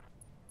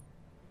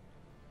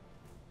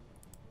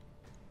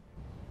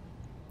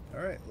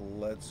 Alright,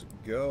 let's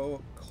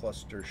go.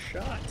 Cluster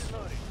shot. Locked and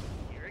loaded.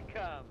 Here it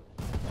comes.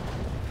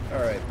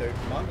 Alright, the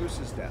mongoose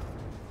is down.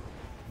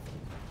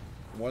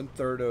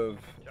 1/3 of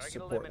Target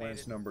support eliminated.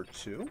 lance number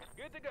 2.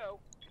 Good to go.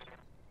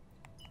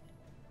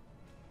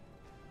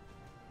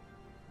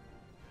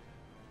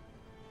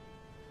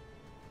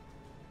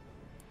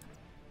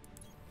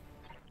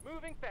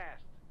 Moving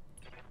fast.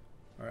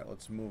 Alright,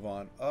 let's move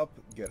on up,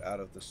 get out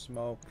of the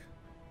smoke.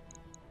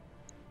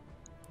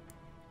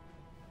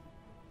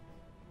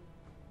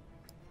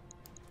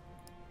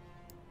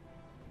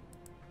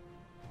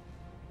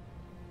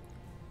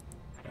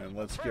 And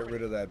let's get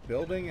rid of that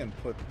building and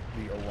put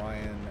the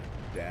Orion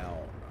down.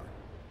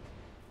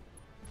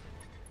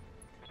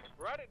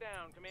 Write it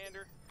down,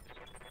 Commander.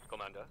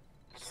 Commander.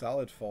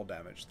 Solid fall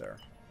damage there.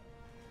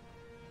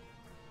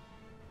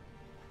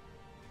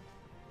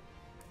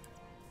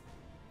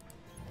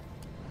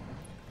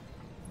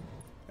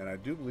 And I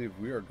do believe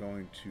we are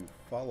going to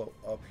follow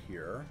up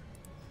here.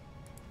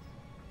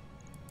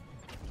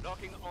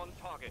 Knocking on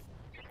target.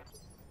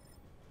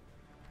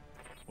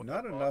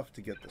 Not enough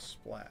to get the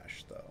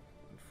splash, though,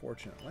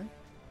 unfortunately.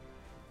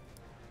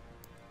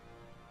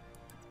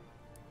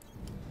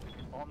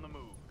 On the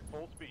move.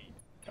 Full speed.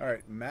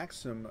 Alright,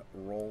 Maxim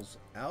rolls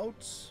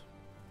out.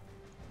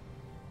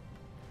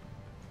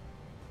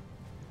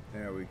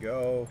 There we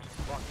go.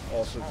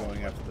 Also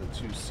going after the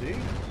 2C.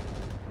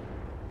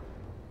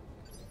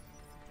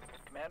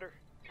 Commander.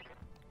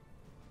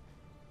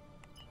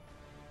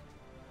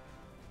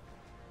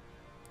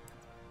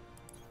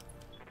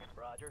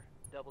 Roger.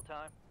 Double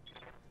time.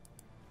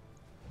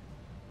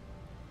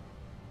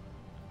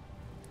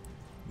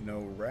 No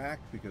rack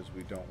because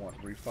we don't want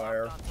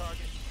refire. Locked on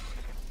target.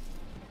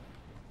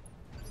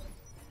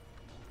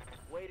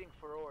 Waiting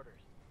for orders.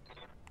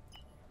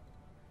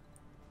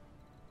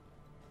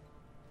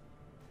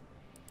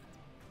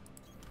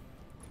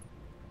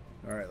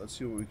 Alright, let's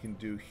see what we can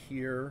do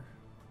here.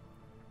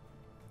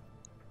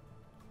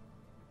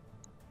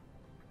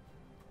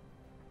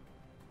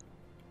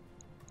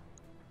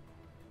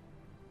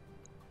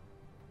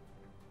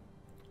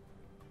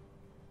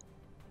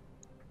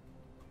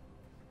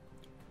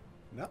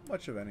 Not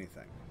much of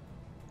anything.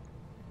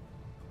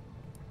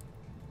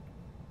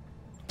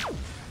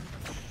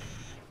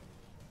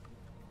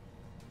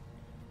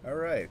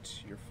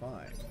 Alright, you're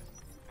fine.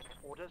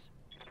 Orders.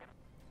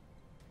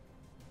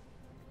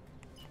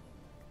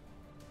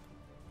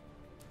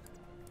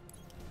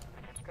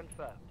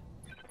 Confirmed.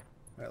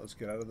 Alright, let's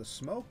get out of the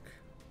smoke.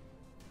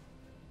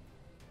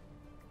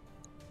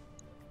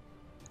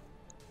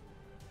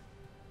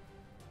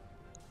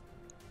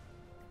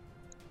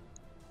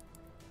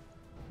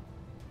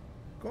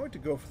 Going to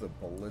go for the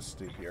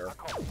ballista here.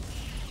 Primary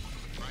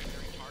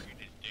target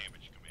is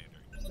damaged,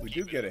 Commander. We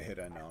do get a hit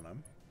in on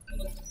him.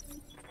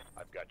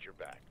 I've got your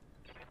back.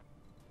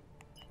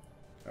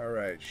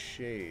 Alright,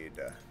 shade.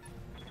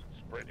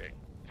 Sprinting.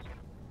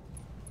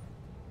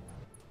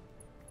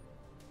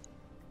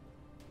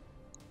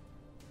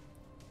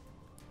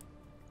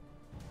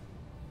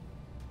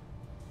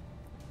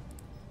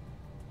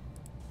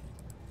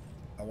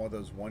 I want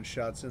those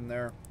one-shots in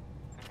there.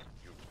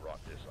 You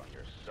brought this on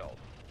yourself.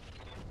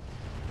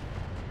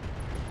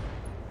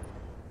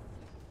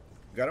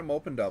 Got him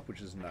opened up,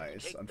 which is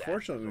nice. Take that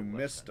Unfortunately, we as a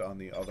missed on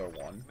the other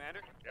one.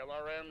 Commander.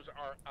 LRMs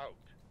are out.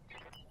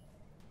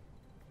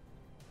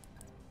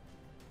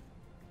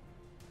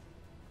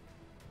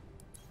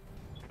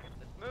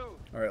 Let's move.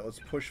 Alright, let's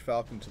push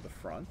Falcon to the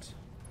front.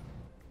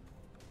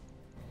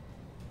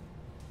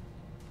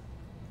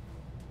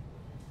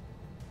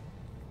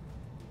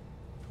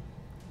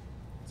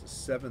 It's a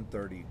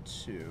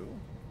 732.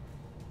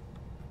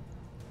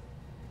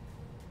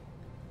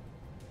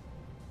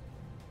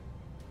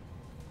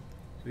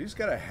 So he's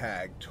got a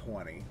Hag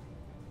 20.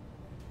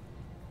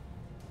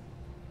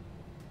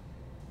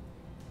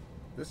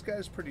 This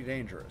guy's pretty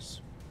dangerous.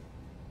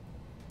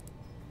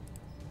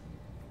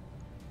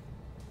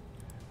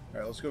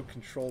 Alright, let's go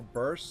controlled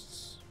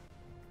bursts.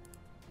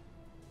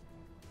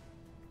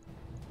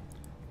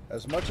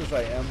 As much as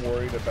I am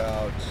worried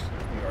about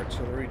the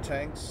artillery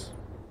tanks,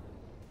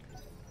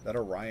 that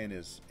Orion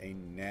is a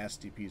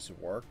nasty piece of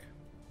work.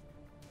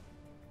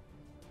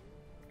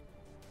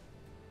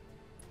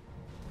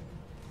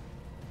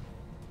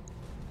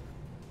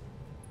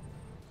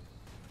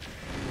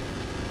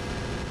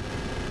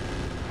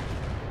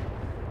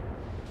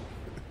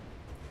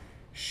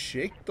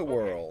 Shake the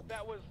world.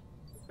 That was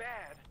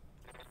bad.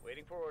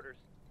 Waiting for orders.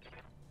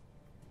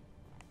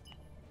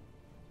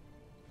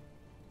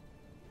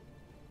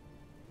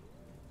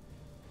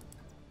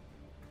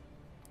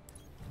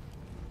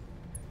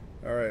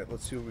 Alright,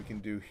 let's see what we can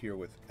do here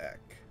with Eck.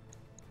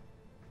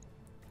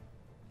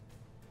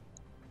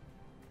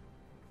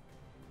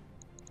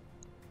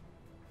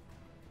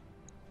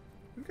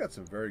 We've got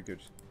some very good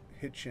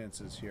hit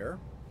chances here.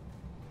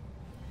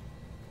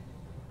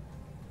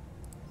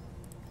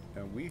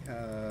 And we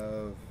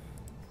have...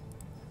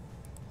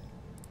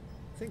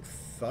 I think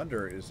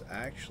Thunder is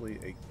actually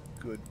a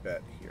good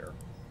bet here.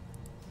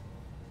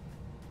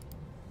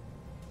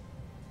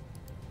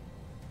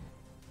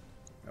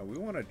 Now we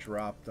want to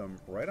drop them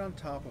right on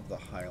top of the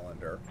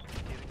Highlander.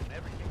 Giving them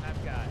everything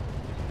I've got.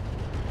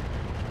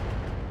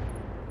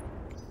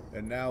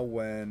 And now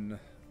when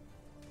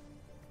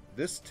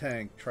this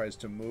tank tries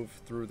to move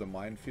through the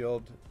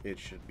minefield, it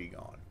should be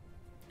gone.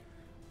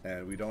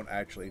 And we don't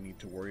actually need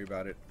to worry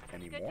about it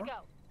anymore. Good to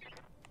go.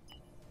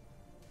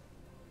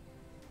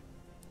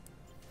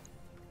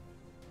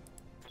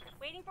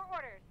 Waiting for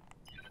orders.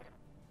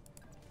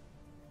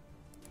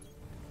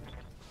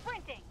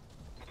 Sprinting.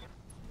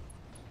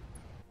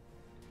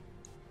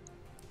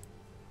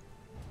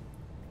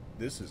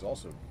 This is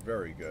also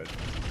very good.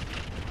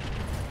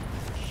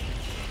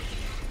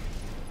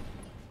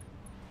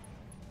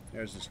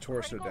 There's his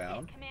torso Critical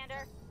down. hit,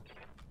 Commander.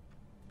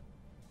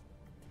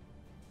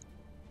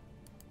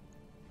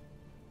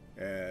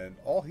 And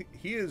all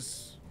he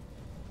is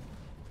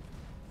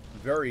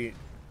very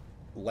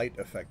light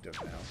effective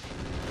now.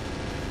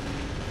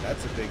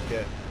 That's a big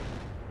hit.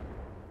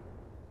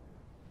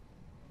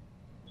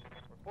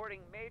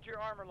 Reporting major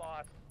armor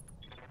loss.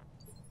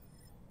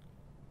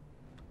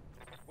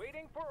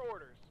 Waiting for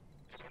orders.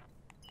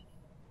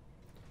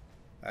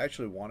 I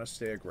actually want to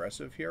stay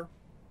aggressive here.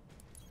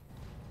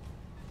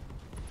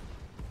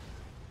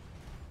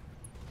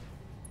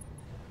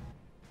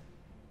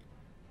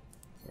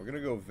 We're going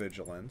to go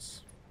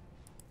Vigilance.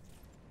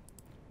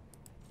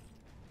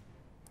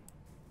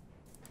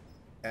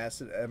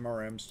 Acid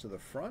MRMs to the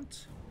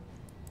front.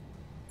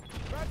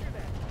 Roger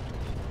that.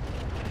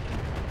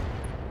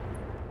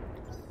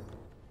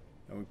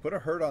 And we put a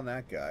hurt on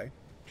that guy.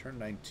 Turn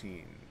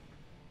 19.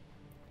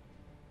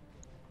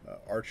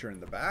 Archer in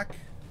the back.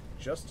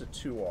 Just a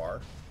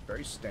 2R.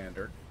 Very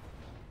standard.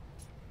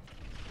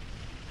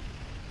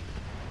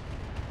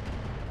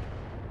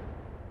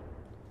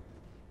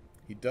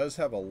 He does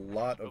have a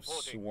lot of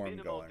Reporting swarm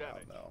minimal going on,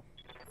 damage. though.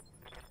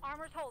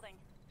 Armor's holding.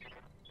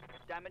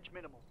 Damage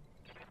minimal.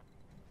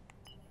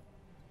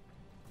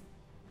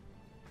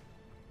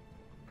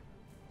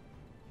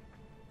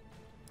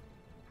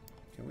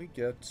 Can we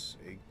get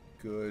a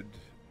good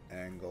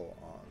angle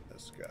on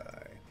this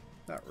guy?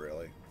 Not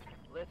really.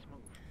 Let's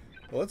move.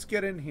 Well, let's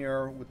get in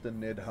here with the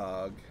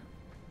Nidhogg.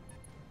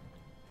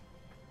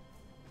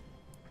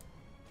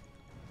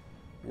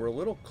 We're a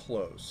little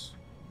close.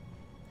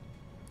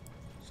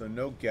 So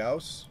no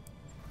Gauss,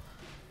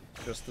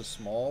 just the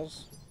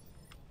smalls.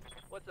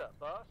 What's up,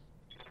 boss?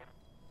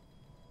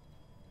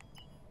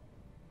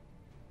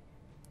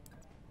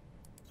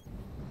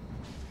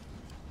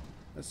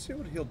 Let's see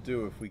what he'll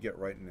do if we get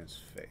right in his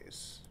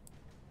face.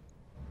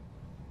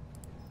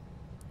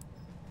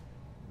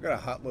 We're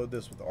gonna hot load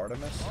this with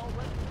Artemis. All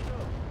ready to go.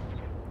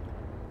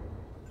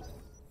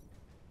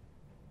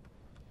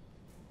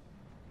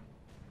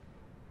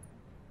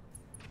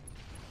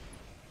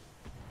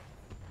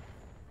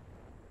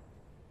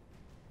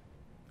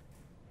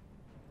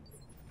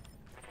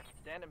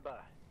 Standing by.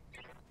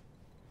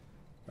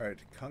 Alright,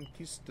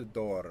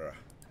 Conquistador.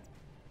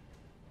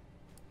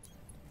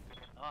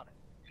 On it.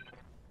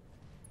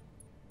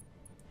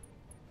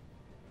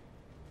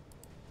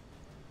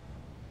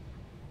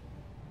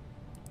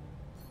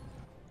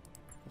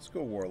 Let's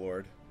go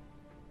Warlord.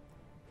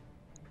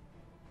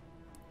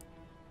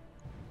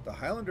 The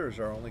Highlander is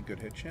our only good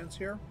hit chance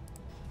here.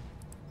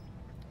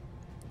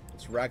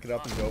 Let's rack it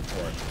up and go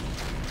for it.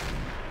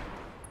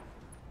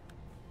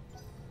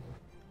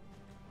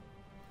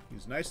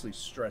 He's nicely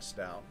stressed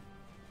out.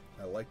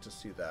 I like to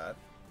see that.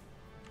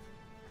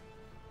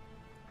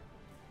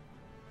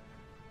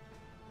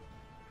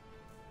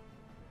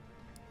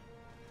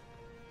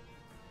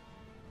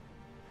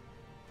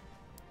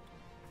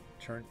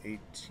 Turn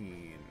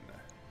 18.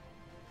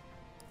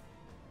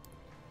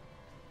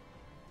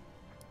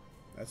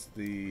 That's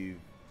the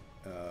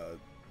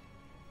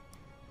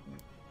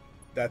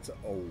That's a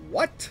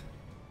what?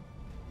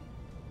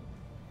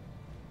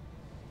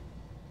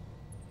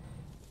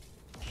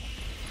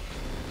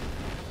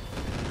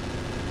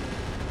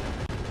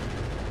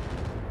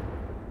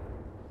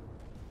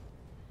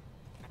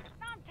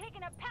 I'm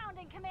taking a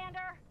pounding,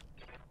 Commander.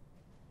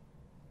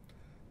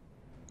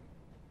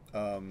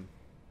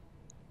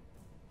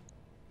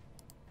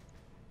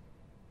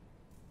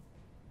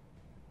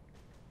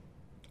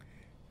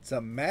 It's a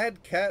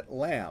mad cat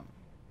lamb.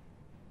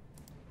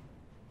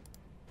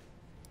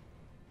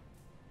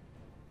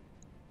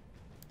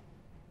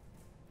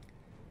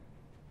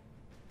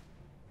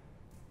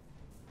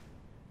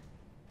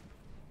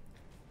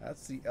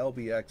 That's the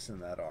LBX in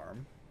that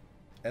arm.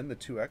 And the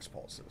 2 X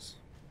pulses.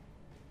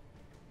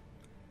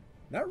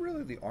 Not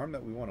really the arm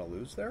that we want to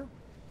lose there.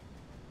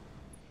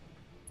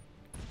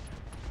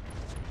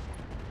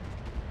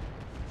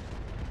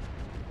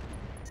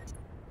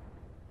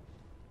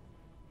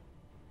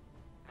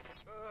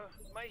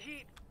 My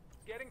heat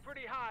getting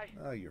pretty high.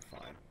 Oh, you're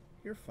fine.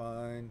 You're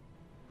fine.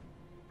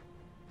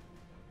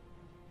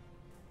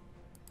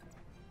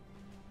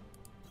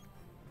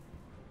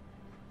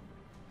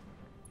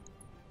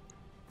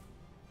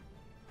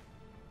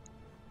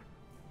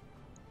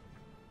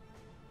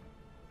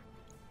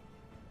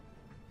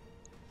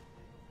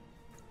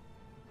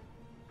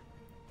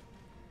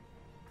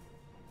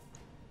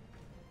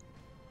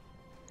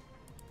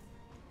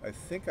 I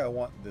think I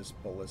want this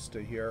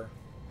ballista here.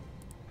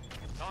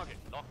 Target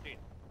locked in.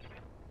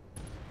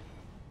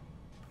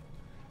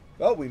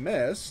 Well, we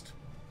missed.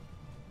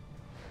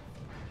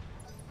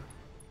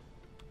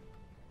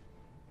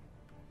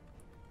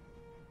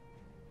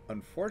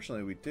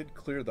 Unfortunately, we did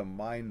clear the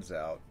mines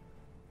out.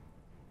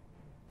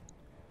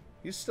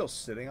 He's still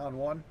sitting on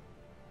one.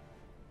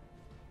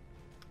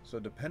 So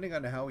depending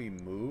on how he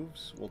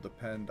moves will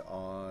depend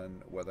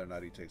on whether or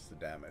not he takes the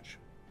damage.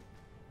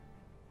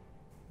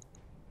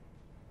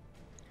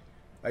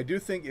 I do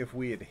think if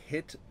we had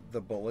hit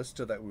the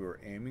ballista that we were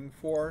aiming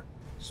for,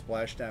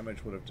 splash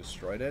damage would have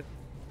destroyed it.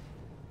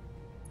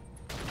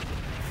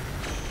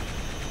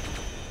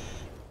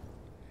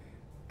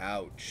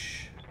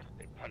 Ouch.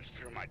 They punched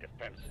through my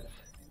defenses.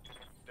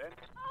 Then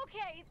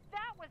Okay,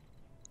 that was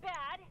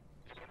bad.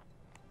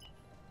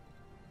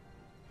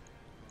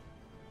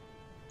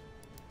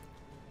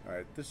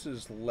 Alright, this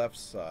is left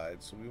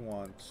side, so we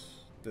want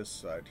this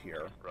side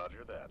here.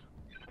 Roger that.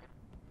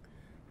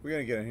 We're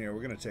going to get in here.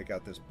 We're going to take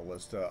out this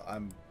ballista.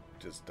 I'm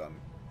just done.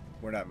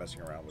 We're not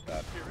messing around with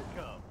that. Here it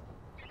comes.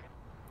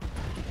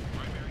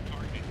 Primary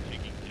target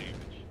taking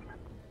damage.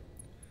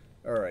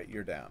 Alright,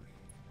 you're down.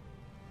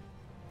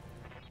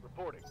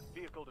 reporting.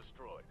 Vehicle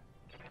destroyed.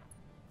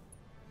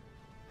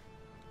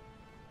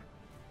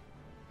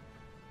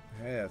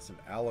 Hey, that's an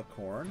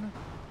alicorn.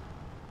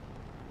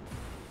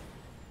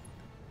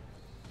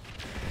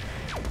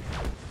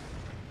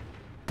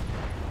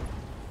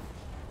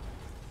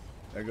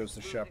 There goes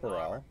the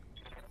chaparral.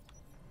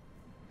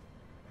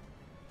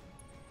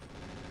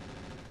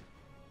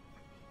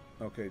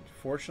 Okay,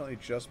 fortunately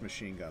just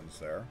machine guns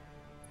there.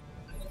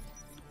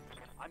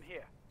 I'm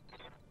here.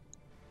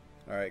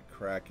 Alright,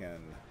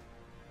 Kraken.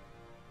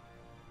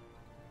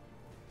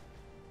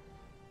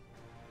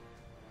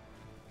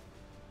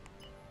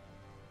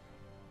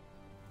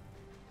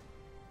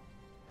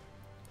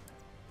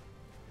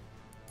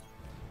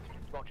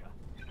 Roger.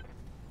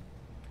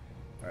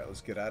 Alright,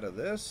 let's get out of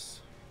this.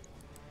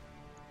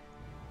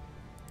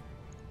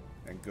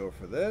 And go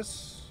for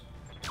this.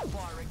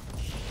 Firing.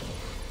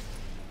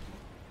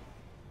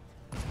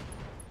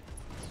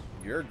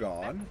 You're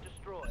gone.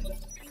 Destroyed.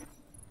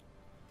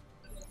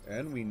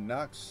 And we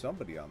knocked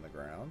somebody on the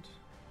ground,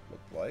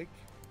 looked like.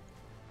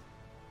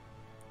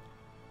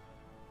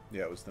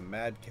 Yeah, it was the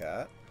Mad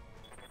Cat.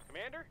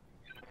 Commander?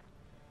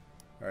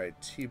 Alright,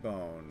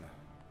 T-Bone.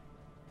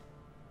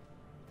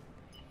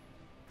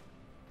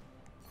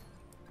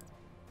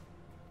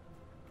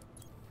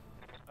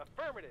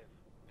 Affirmative.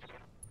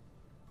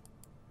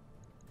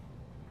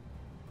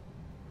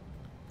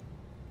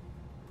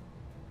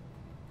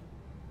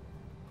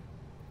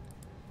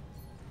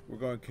 We're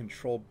going to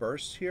control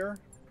burst here.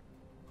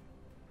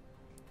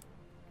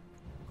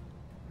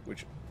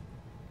 Which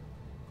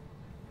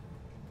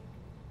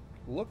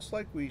looks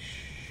like we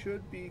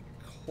should be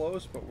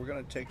close, but we're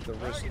going to take the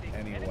risk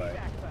anyway.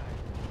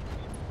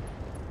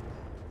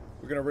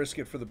 We're going to risk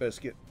it for the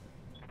biscuit.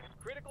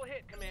 Critical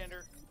hit,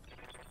 Commander.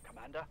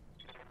 Commander?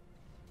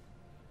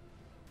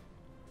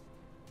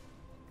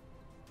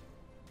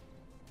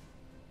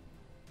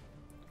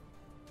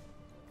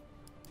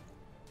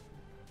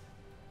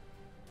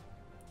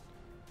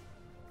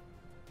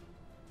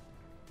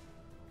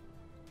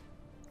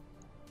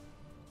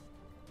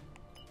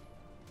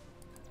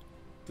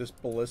 This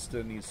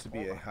ballista needs to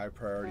be a high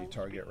priority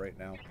target right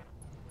now.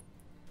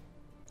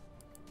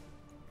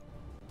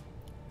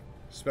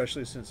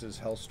 Especially since his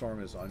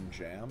Hellstorm is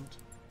unjammed.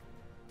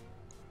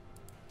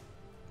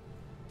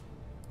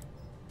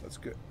 Let's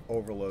get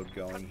overload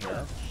going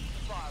here.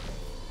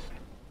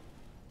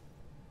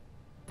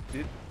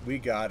 We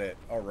got it.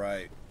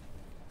 Alright.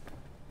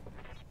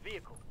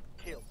 Vehicle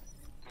killed.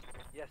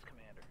 Yes,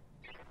 Commander.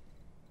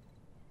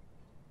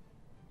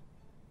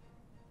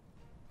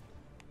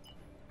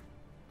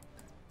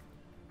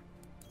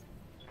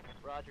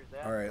 Roger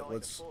that. All right, Going to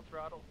let's full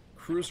throttle.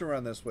 cruise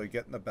around this way,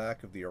 get in the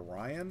back of the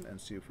Orion, and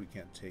see if we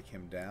can't take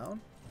him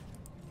down.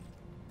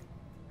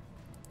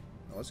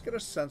 Now, let's get a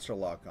sensor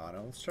lock on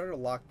him. Let's try to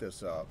lock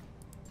this up.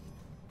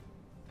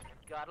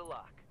 Got a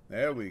lock.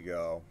 There we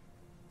go.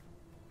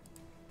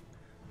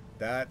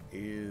 That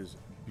is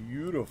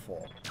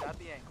beautiful. Got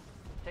the angle.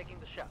 Taking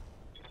the shot.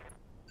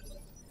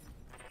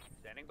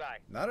 Standing by.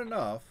 Not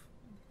enough,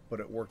 but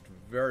it worked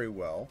very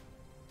well.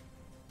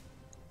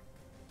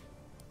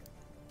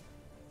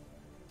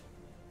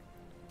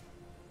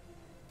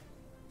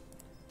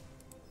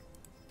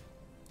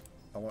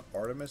 I want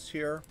Artemis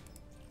here.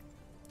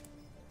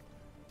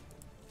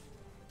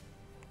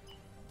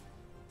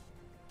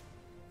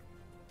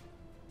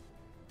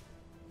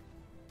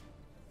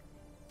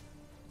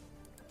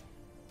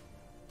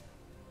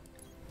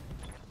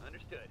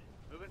 Understood.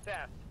 Moving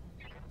fast.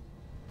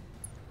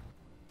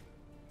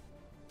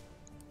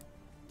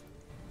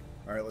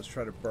 All right, let's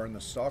try to burn the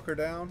stalker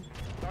down.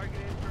 Target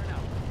is burn out.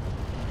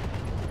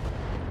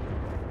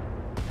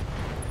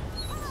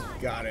 Come on,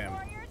 Got him.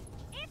 Warriors.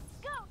 It's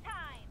go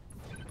time.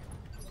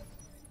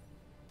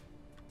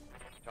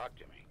 Talk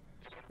to me.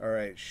 All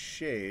right,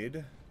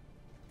 Shade.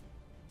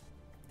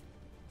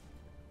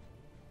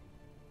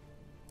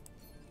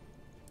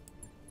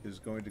 Is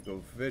going to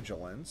go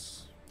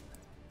Vigilance.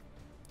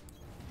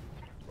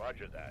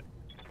 Roger that.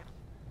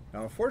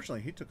 Now,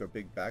 unfortunately, he took a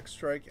big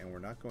backstrike, and we're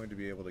not going to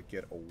be able to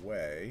get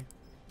away.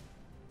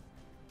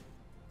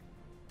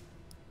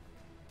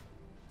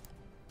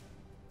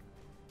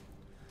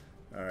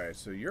 All right,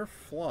 so you're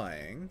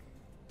flying.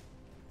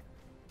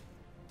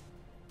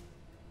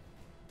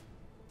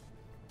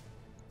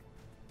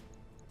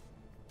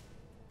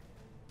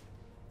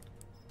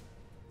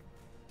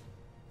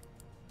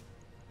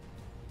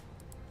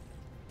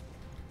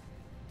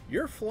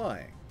 You're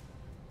flying.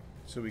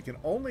 So we can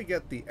only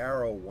get the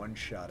arrow one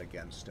shot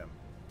against him.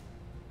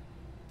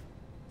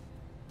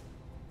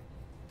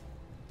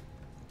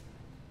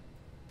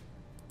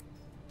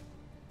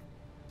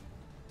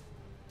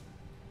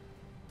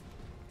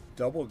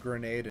 Double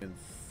grenade and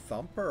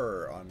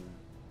thumper on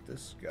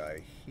this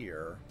guy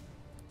here.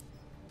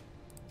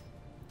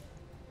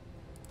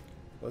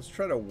 Let's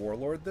try to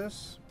warlord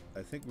this.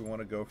 I think we want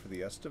to go for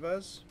the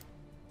Estevez.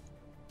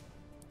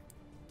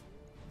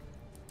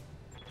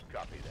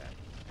 Copy that.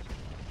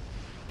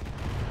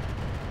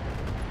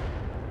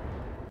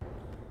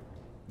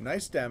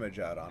 Nice damage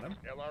out on him.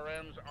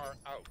 LRMs are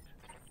out.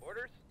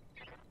 Orders?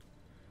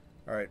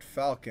 All right,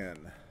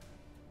 Falcon.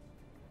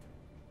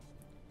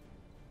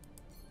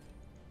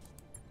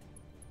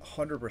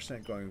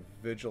 100% going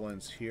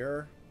vigilance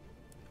here.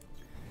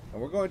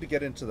 And we're going to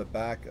get into the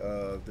back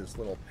of this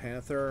little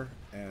Panther,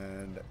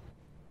 and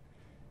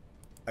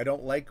I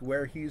don't like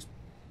where he's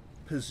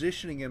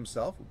positioning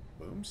himself.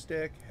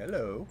 Boomstick,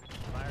 hello.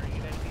 Firing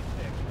an enemy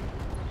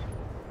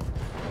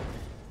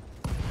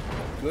stick.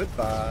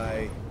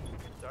 Goodbye.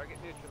 Target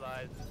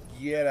neutralized.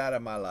 Get out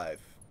of my life.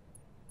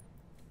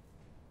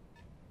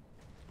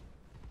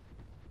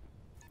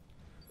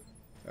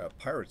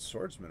 Pirate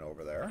swordsman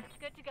over there.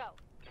 Good to go.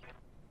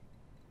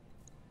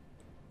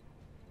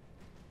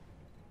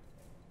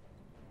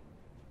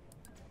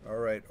 All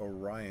right,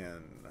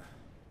 Orion.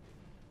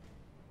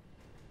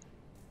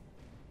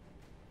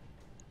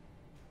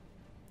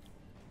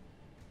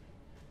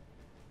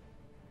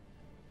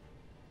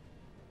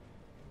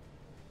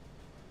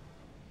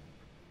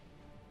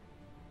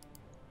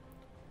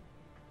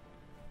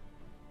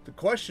 The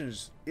question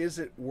is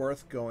it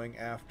worth going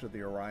after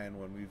the Orion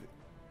when we've,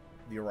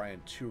 the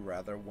Orion 2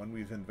 rather, when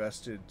we've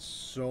invested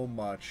so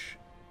much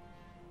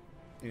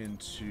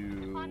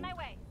into On my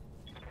way.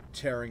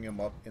 tearing him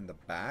up in the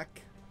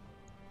back?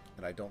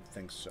 And I don't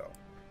think so.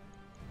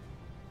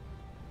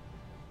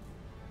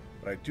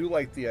 But I do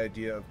like the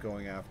idea of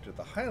going after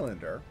the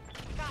Highlander.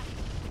 Got it.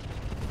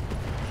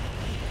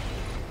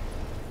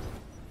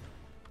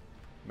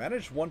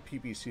 Managed one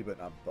PPC, but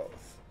not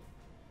both.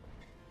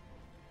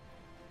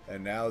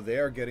 And now they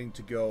are getting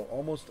to go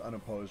almost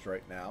unopposed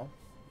right now.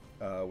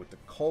 With the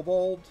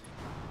Kobold.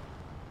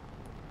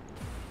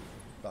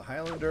 The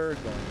Highlander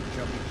going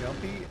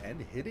jumpy,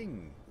 and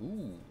hitting.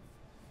 Ooh.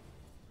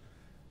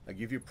 I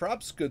give you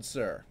props, good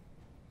sir.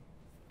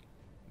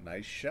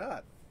 Nice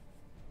shot.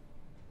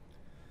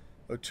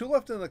 Oh, two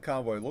left in the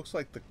convoy. Looks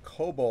like the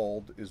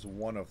Kobold is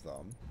one of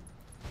them.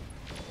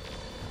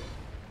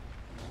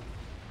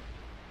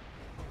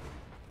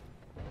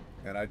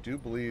 And I do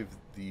believe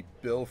the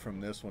bill from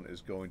this one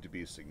is going to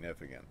be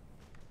significant.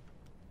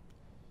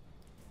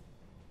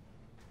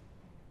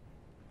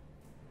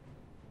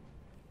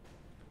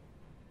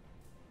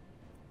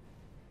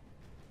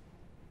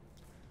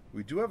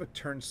 We do have a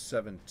turn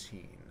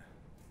 17.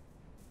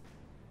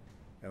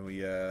 And we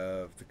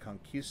have the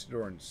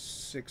Conquistador in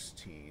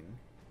 16.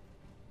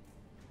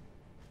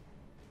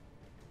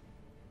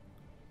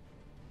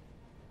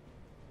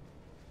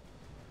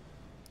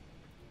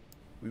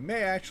 We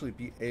may actually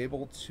be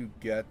able to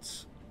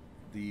get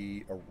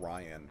the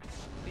Orion.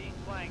 Being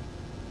flanked.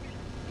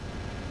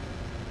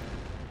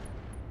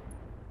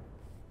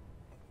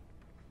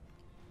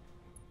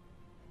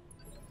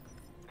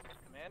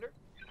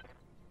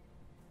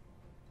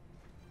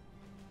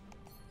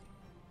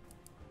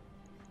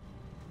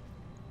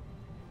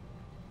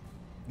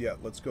 Yeah,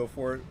 let's go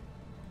for it.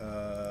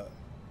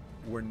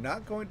 We're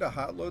not going to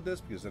hot load this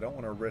because I don't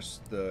want to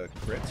risk the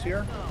crits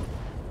here.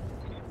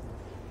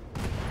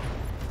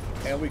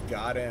 And we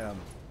got him.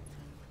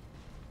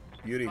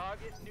 Beauty.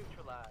 Target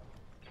neutralized.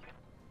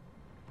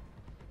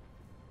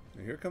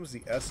 And here comes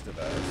the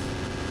Estevez.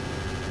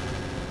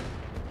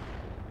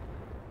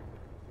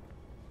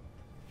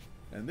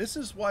 And this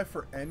is why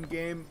for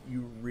endgame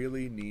you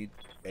really need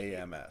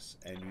AMS,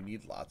 and you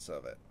need lots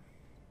of it.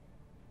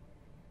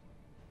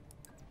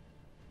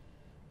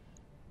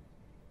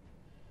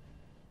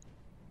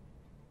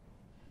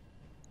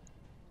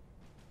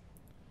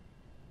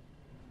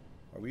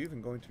 Are we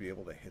even going to be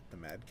able to hit the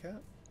Mad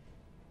Cat?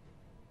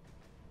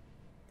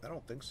 I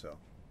don't think so.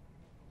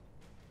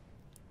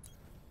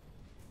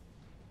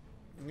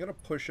 I'm going to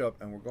push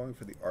up, and we're going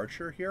for the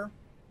Archer here.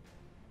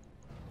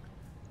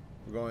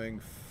 We're going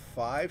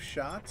 5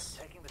 shots.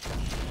 Taking the shot.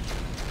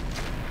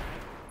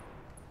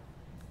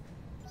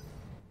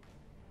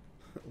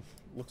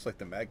 Looks like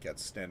the Mad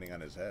Cat's standing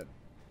on his head.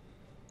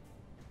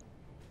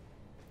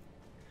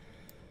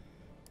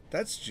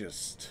 That's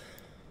just...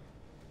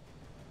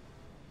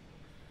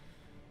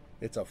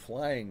 It's a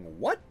flying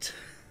what?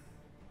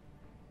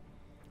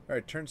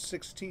 Alright, turn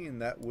 16,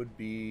 that would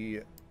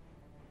be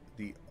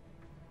the...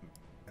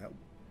 That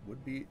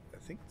would be... I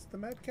think it's the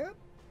Mad Cat?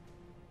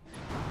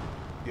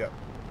 Yep.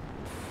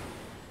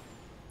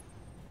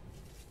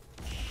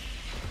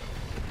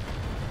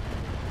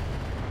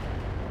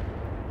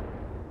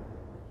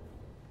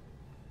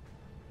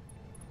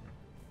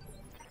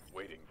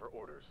 Waiting for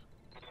orders.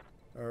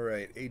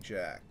 Alright,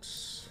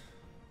 Ajax.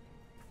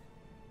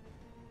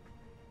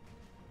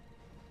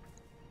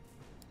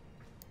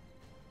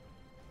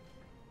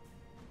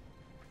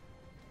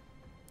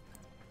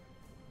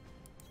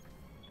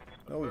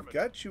 No, we've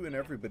got you in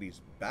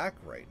everybody's back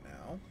right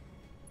now.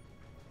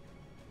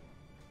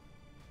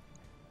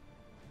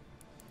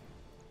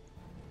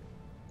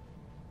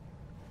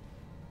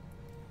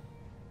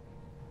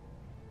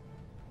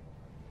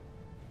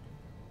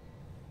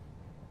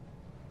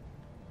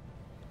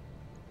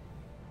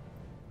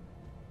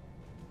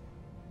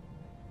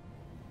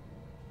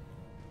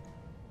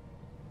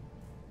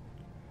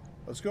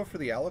 Let's go for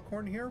the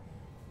Alicorn here.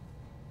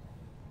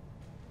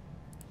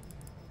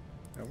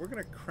 And we're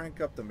going to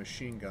crank up the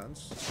machine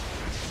guns.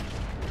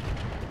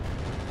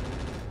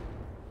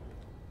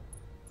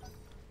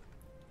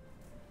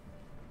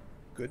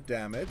 Good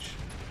damage.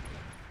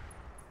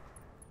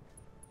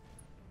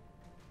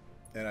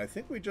 And I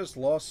think we just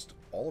lost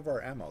all of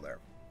our ammo there.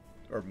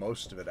 Or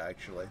most of it,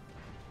 actually.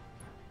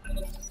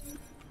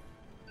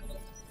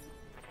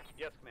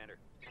 Yes, Commander.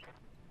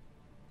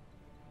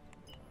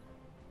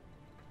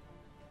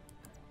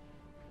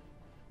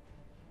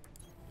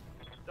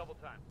 Double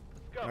time.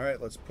 Let's go.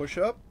 Alright, let's push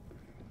up.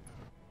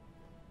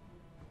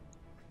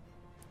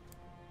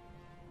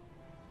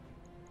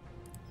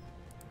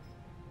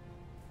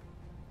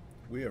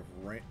 We have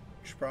range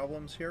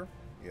problems here?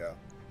 Yeah.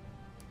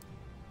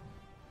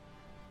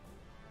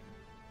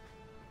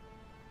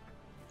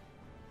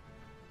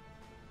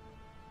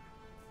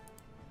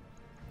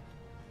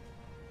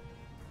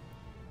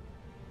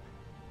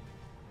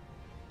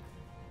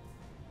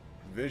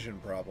 Vision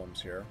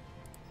problems here.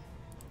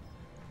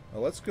 Now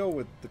let's go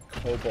with the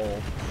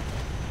Kobold.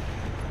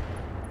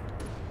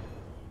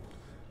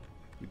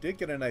 We did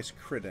get a nice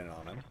crit in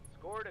on him.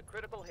 Scored a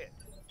critical hit.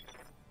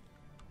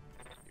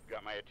 You've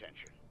got my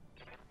attention.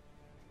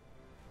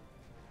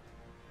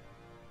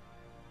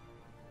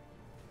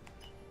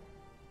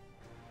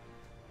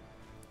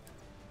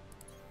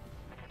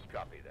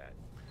 Copy that.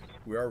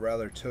 We are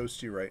rather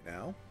toasty right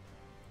now.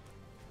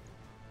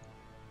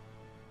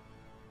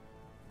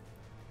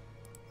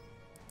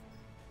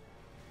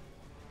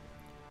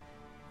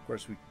 Of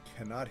course, we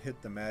cannot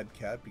hit the Mad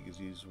Cat because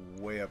he's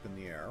way up in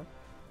the air.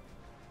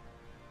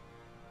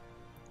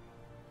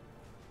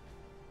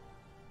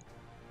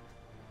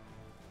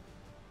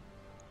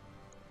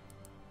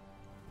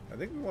 I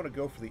think we want to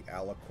go for the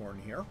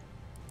Alicorn here.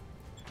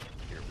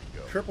 Here we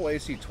go. Triple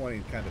AC-20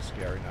 is kind of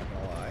scary, not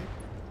gonna lie.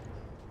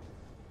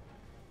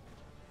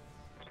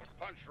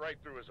 Punched right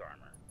through his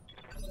armor.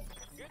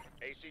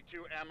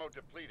 AC-2 ammo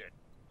depleted.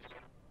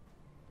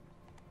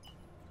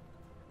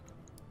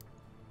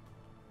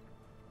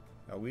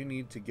 Now we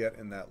need to get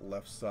in that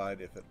left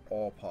side if at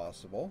all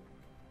possible.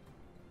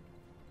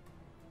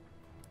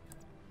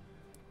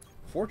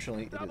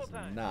 Fortunately, it is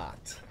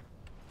not.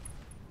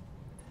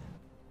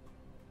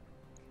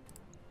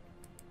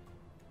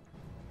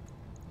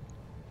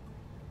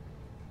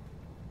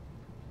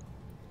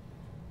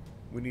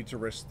 We need to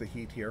risk the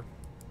heat here.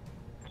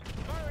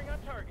 Firing on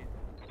target.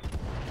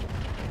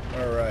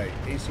 Alright,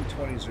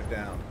 AC-20s are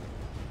down.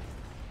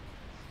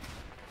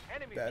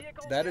 Enemy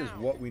vehicle That is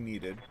down. what we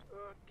needed.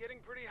 Getting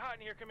pretty hot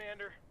in here,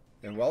 Commander.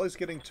 And while he's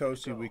getting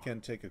toasty, we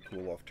can take a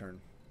cool-off turn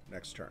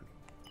next turn.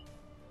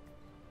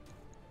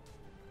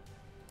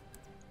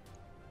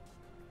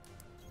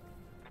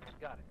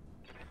 Got it.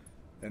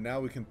 And now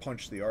we can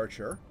punch the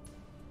Archer.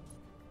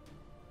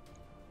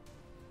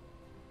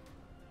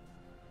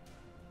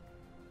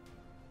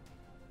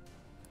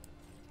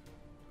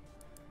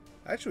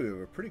 Actually, we have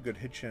a pretty good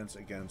hit chance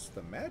against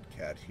the Mad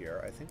Cat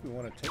here. I think we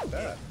want to take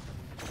that.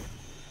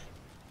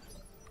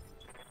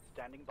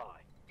 Standing by.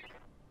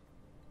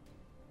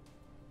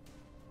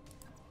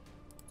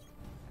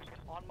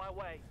 On my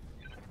way.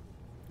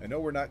 I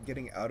know we're not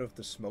getting out of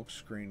the smoke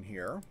screen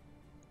here.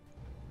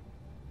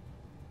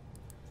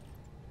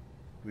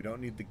 We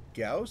don't need the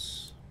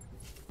Gauss.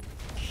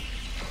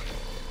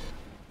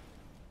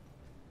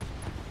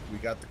 We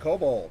got the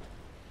Kobold.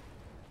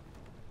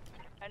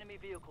 Enemy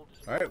vehicle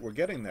destroyed. All right, we're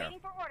getting there. Waiting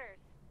for orders.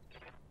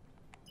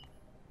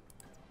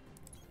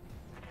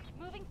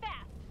 Moving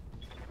fast.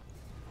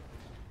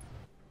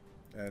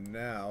 And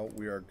now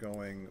we are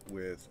going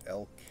with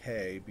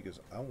LK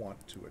because I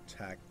want to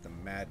attack the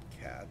Mad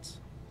Cat.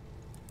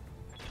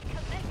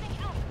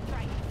 Commencing alpha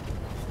strike.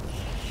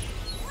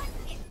 Let's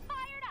get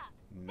fired up.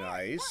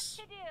 Nice.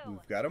 There's work to do.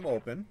 We've got him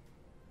open.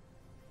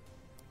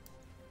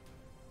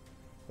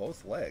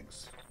 Both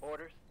legs.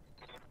 Orders.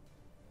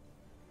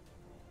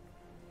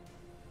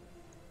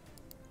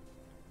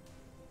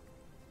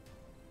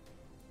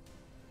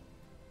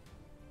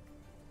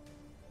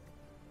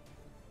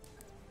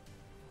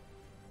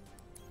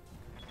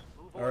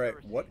 Move All order right,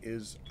 received. what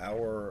is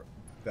our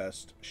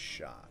best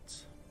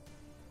shot?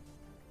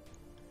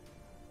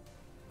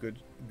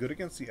 Good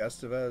against the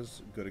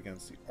Estevez, good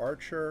against the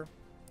Archer.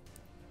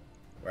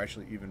 Or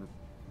actually even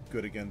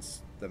good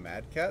against the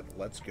Mad Cat.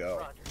 Let's go.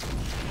 Roger.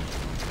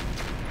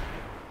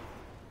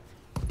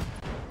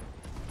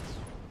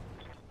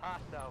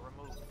 Hostile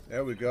removed.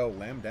 There we go,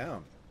 lamb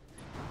down.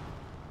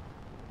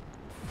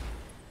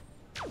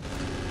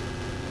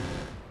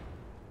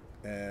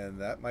 And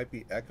that might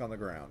be Eck on the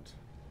ground.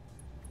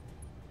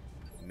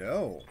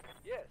 No.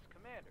 Yes,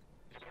 Commander.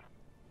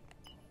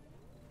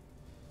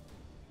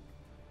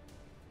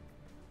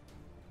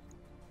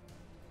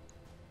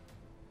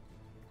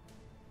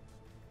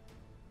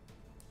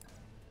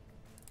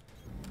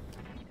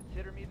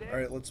 Consider me there. All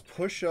right, let's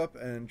push up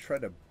and try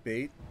to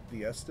bait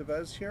the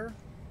Estevez here.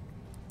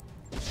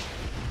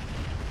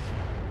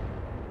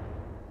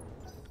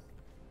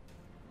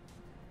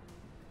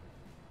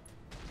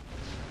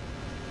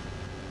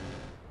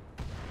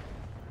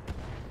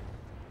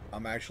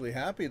 I'm actually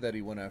happy that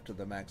he went after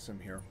the Maxim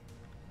here.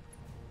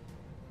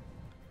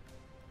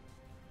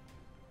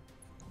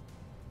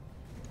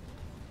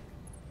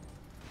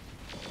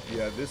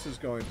 Yeah, this is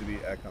going to be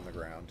Eck on the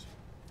ground.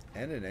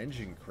 And an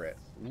engine crit.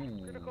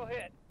 Ooh. Critical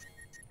hit.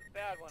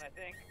 Bad one, I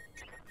think.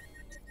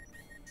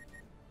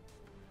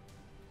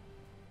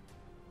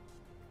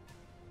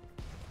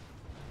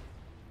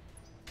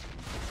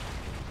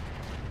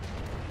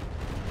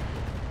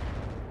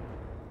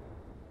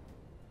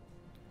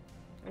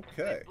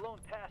 Okay. It's blown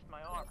past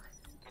my armor.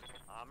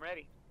 I'm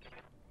ready.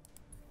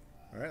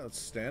 Alright, let's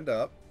stand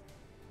up.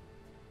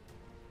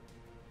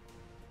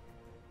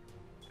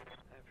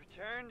 I've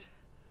returned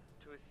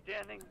to a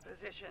standing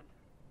position.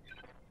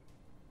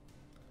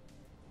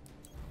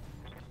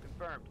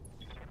 Confirmed.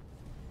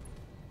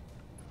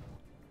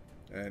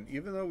 And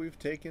even though we've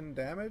taken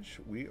damage,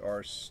 we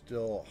are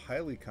still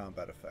highly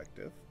combat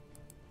effective.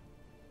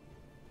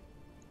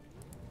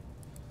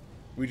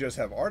 We just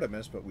have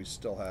Artemis, but we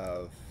still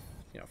have,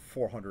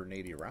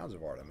 480 rounds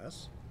of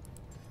Artemis.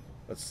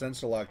 Let's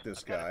sensor lock this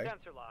I've got a guy.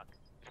 sensor lock.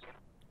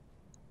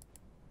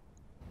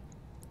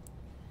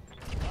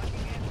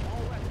 Locking in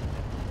all weapons.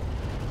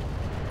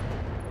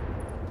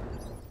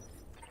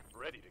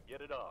 Ready to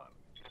get it on.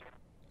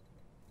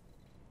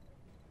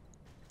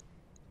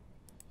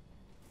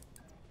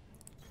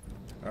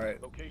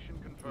 Alright, Location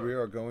confirmed. we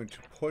are going to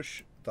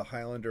push the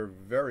Highlander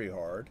very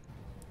hard.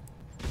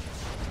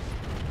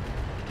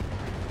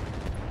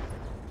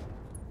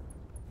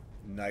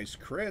 Nice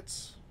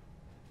crits.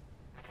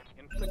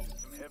 Inflicted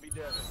some heavy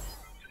damage.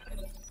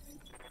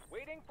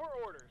 Waiting for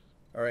orders.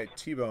 Alright,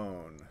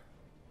 T-Bone.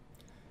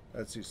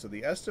 Let's see, so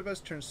the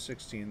Estevez turned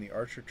 16, the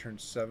Archer turned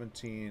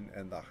 17,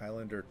 and the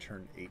Highlander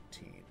turned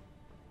 18.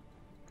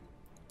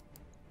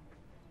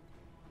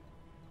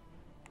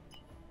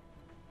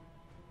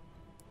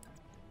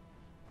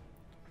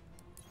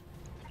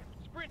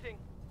 Sprinting.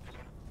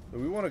 So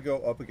we want to go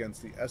up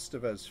against the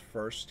Estevez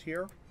first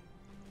here.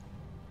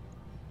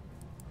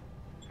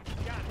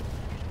 Got it.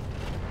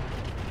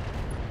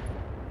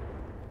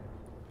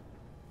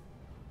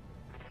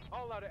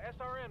 All out of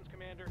SRMs,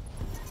 Commander.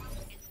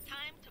 It's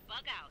time to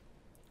bug out.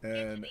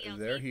 And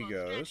there he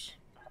goes.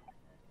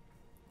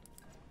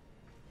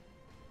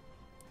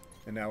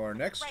 And now our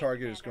next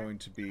target is going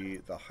to be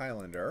the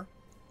Highlander.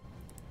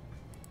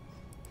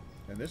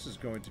 And this is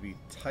going to be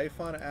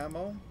Typhon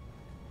ammo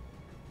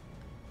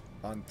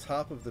on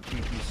top of the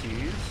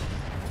PPCs.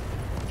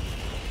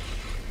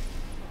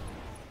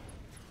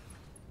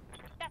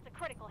 That's a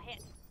critical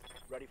hit.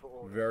 Ready for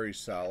orders. Very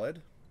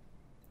solid.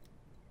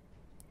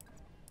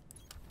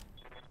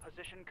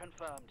 Position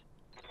confirmed.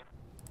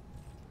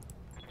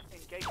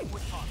 Engaging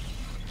with target.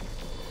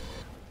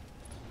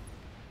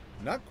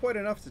 Not quite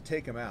enough to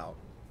take him out,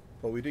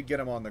 but we did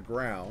get him on the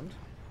ground.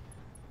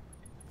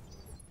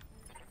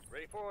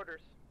 Ready for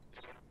orders.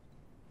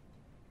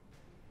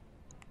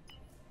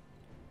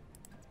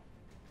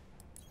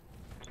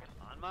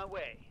 my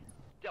way.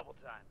 Double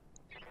time.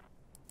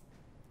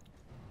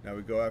 Now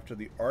we go after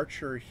the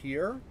archer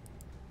here.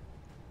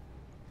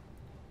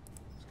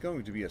 It's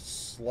going to be a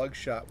slug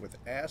shot with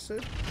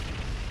acid.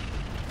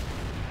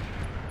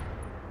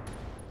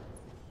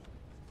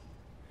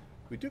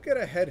 We do get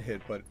a head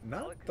hit, but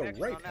not Solid the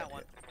connection right on that head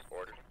one. hit.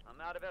 Order.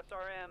 I'm out of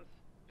SRMs.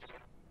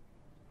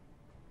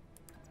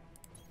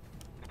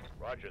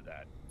 Roger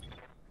that.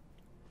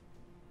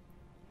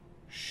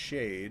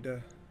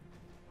 Shade.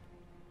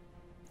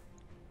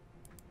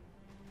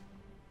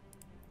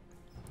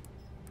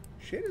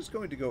 Shade is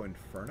going to go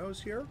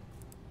Infernos here.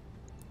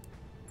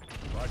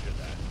 Roger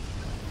that.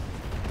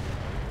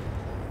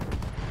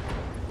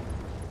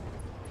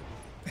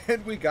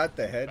 And we got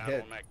the head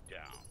hit. Battletech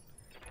down.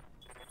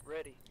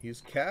 Ready.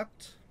 He's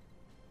capped.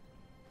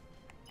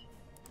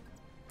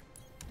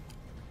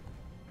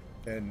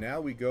 And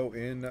now we go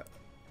in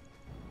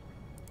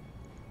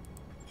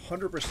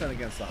 100%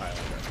 against the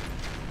Highlander.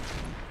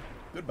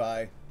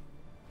 Goodbye.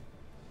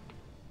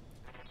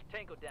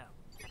 Tango down.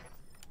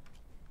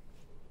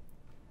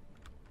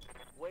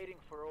 Waiting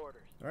for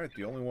orders. Alright,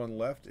 the only one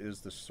left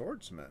is the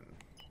swordsman.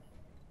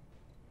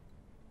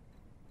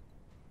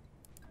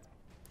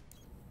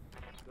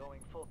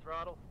 Going full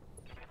throttle.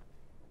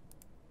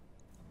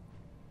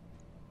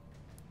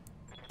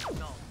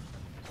 No.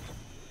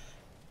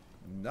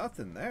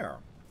 Nothing there.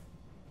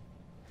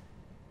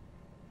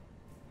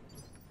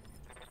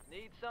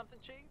 Need something,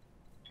 Chief?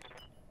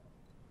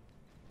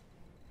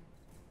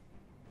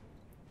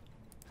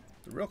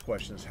 The real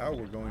question is how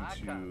we're going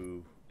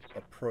to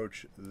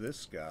approach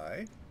this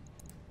guy.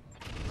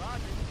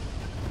 Roger.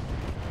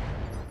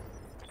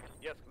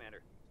 Yes,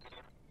 Commander.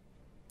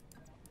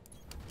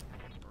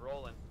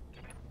 Rolling.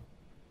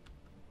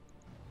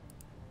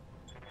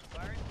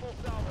 Firing full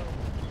salvo.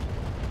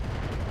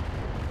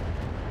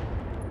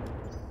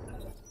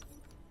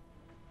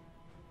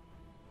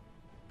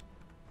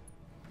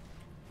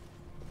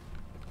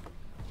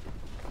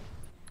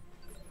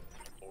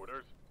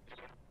 Orders.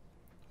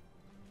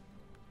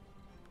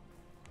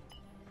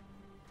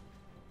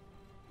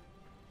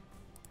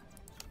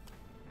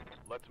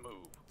 Let's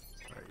move.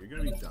 Alright, you're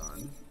going to be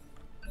done.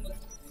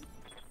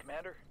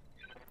 Commander.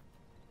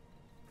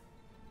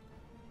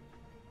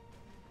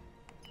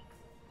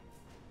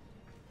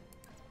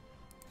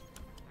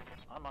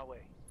 On my way.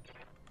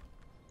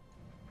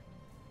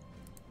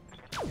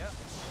 Yep.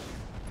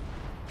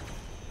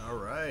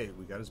 Alright,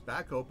 we got his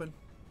back open.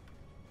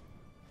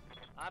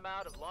 I'm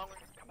out of long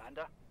range,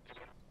 Commander.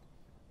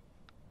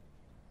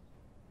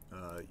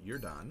 You're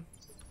done.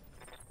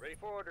 Ready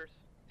for orders.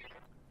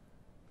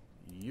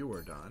 You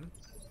are done.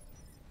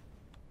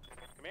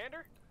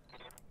 Commander?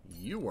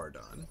 You are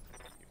done.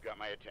 You've got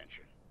my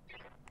attention.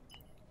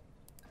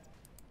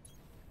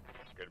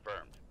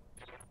 Confirmed.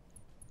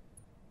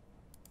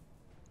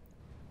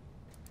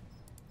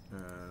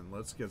 And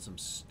let's get some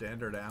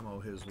standard ammo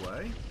his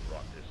way.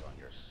 Brought this on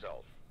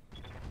yourself.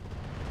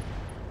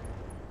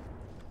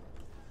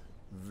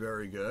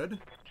 Very good.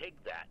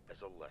 Take that as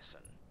a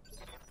lesson.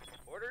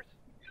 Orders?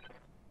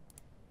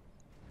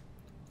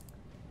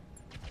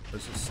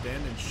 Let's just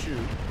stand and shoot.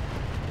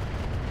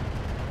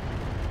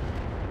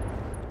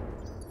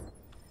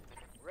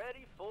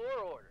 Ready for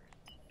orders.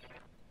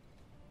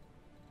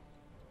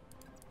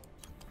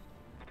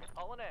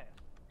 All in ass.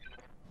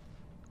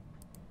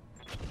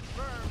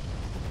 Firm.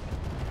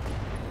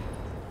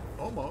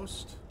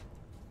 Almost.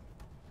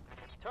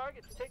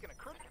 Target's taking a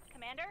cruise.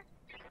 Commander?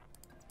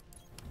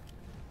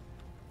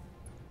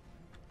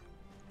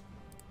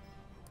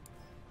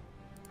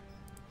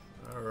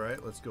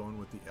 Alright, let's go in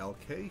with the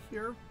LK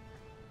here.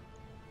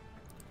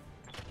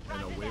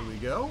 And away we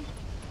go.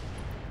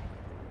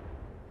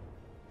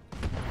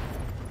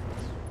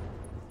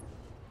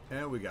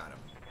 And we got him.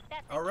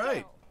 That's a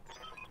Alright.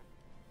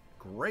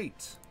 kill.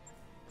 Great.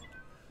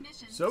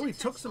 Mission So we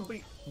took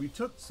successful.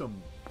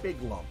 some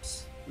big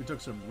lumps. We took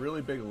some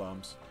really big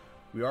lumps.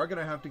 We are going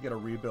to have to get a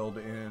rebuild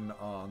in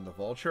on the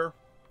Vulture.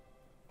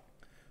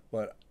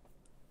 But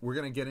we're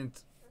going to get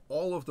into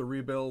all of the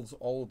rebuilds,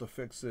 all of the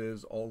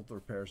fixes, all of the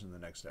repairs in the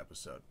next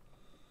episode.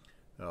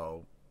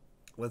 So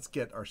let's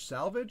get our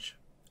salvage,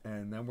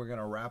 and then we're going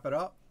to wrap it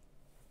up.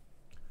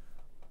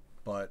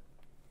 But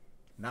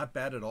not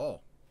bad at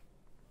all.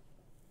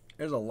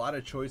 There's a lot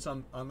of choice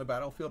on the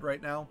battlefield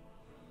right now.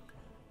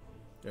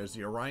 There's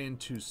the Orion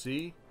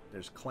 2C.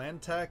 There's Clan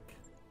Tech.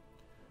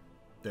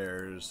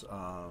 There's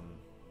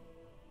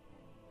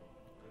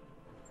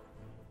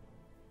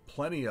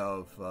plenty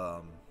of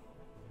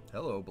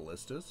hello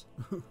ballistas.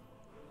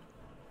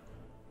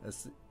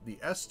 That's the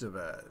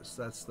Estevez.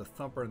 That's the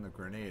Thumper and the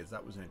grenades.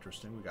 That was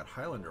interesting. We got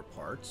Highlander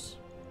parts.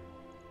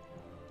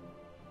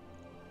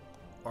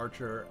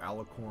 Archer,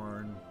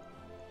 Alicorn.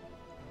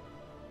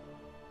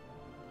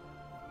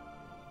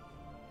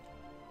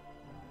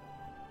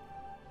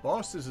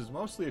 Boss, this is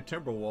mostly a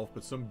Timberwolf,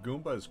 but some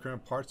Goomba has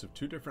crammed parts of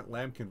two different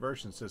lamb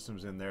conversion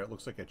systems in there. It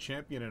looks like a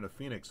champion and a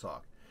Phoenix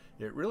Hawk.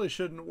 It really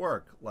shouldn't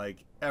work,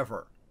 like,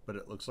 ever, but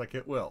it looks like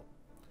it will.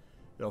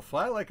 It'll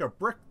fly like a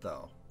brick,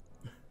 though.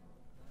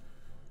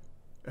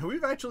 And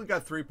we've actually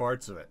got 3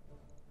 parts of it.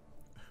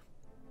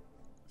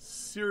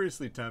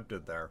 Seriously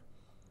tempted there.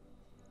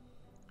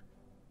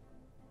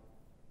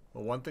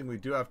 Well, one thing we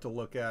do have to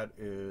look at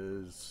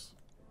is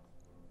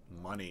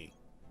money,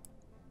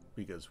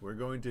 because we're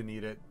going to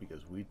need it,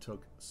 because we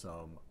took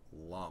some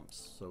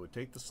lumps. So we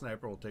take the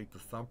sniper, we'll take the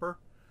thumper.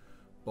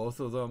 Both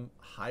of them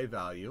high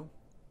value.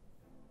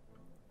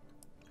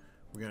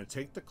 We're going to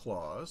take the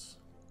claws.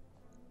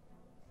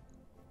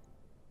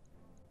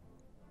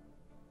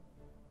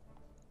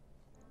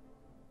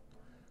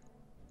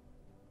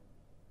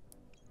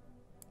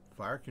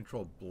 Fire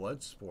control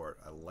blood sport.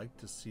 I like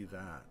to see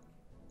that.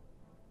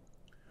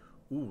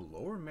 Ooh,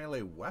 lower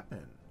melee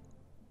weapon.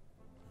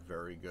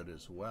 Very good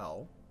as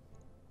well.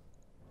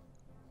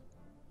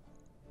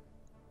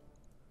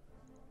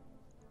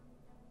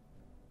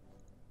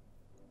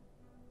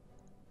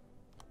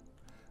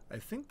 I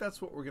think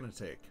that's what we're going to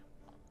take.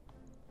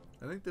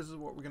 I think this is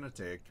what we're going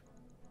to take.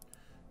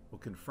 We'll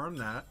confirm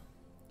that.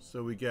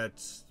 So we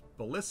get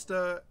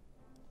Ballista,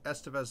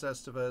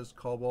 Estevez,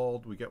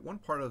 Kobold. We get one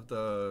part of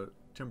the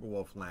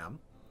Timberwolf Lamb.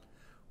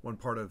 One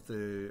part of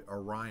the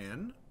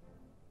Orion.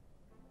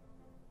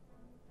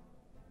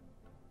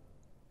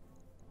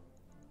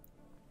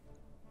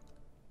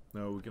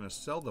 No, we're going to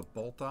sell the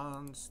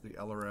bolt-ons, the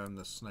LRM,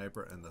 the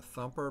sniper, and the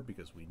thumper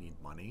because we need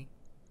money.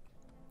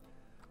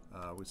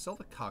 We sell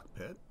the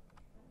cockpit.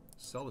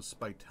 Sell the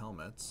spiked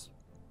helmets.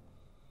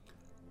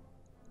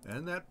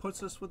 And that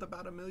puts us with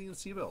about 1 million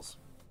C-bills.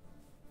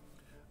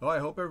 Oh, I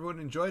hope everyone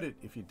enjoyed it.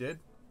 If you did,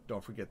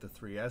 don't forget the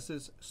 3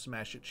 S's.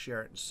 Smash it,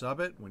 share it, and sub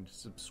it. When you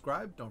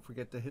subscribe, don't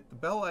forget to hit the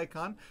bell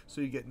icon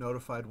so you get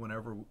notified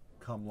whenever we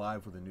come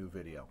live with a new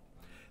video.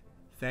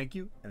 Thank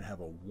you, and have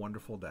a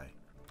wonderful day.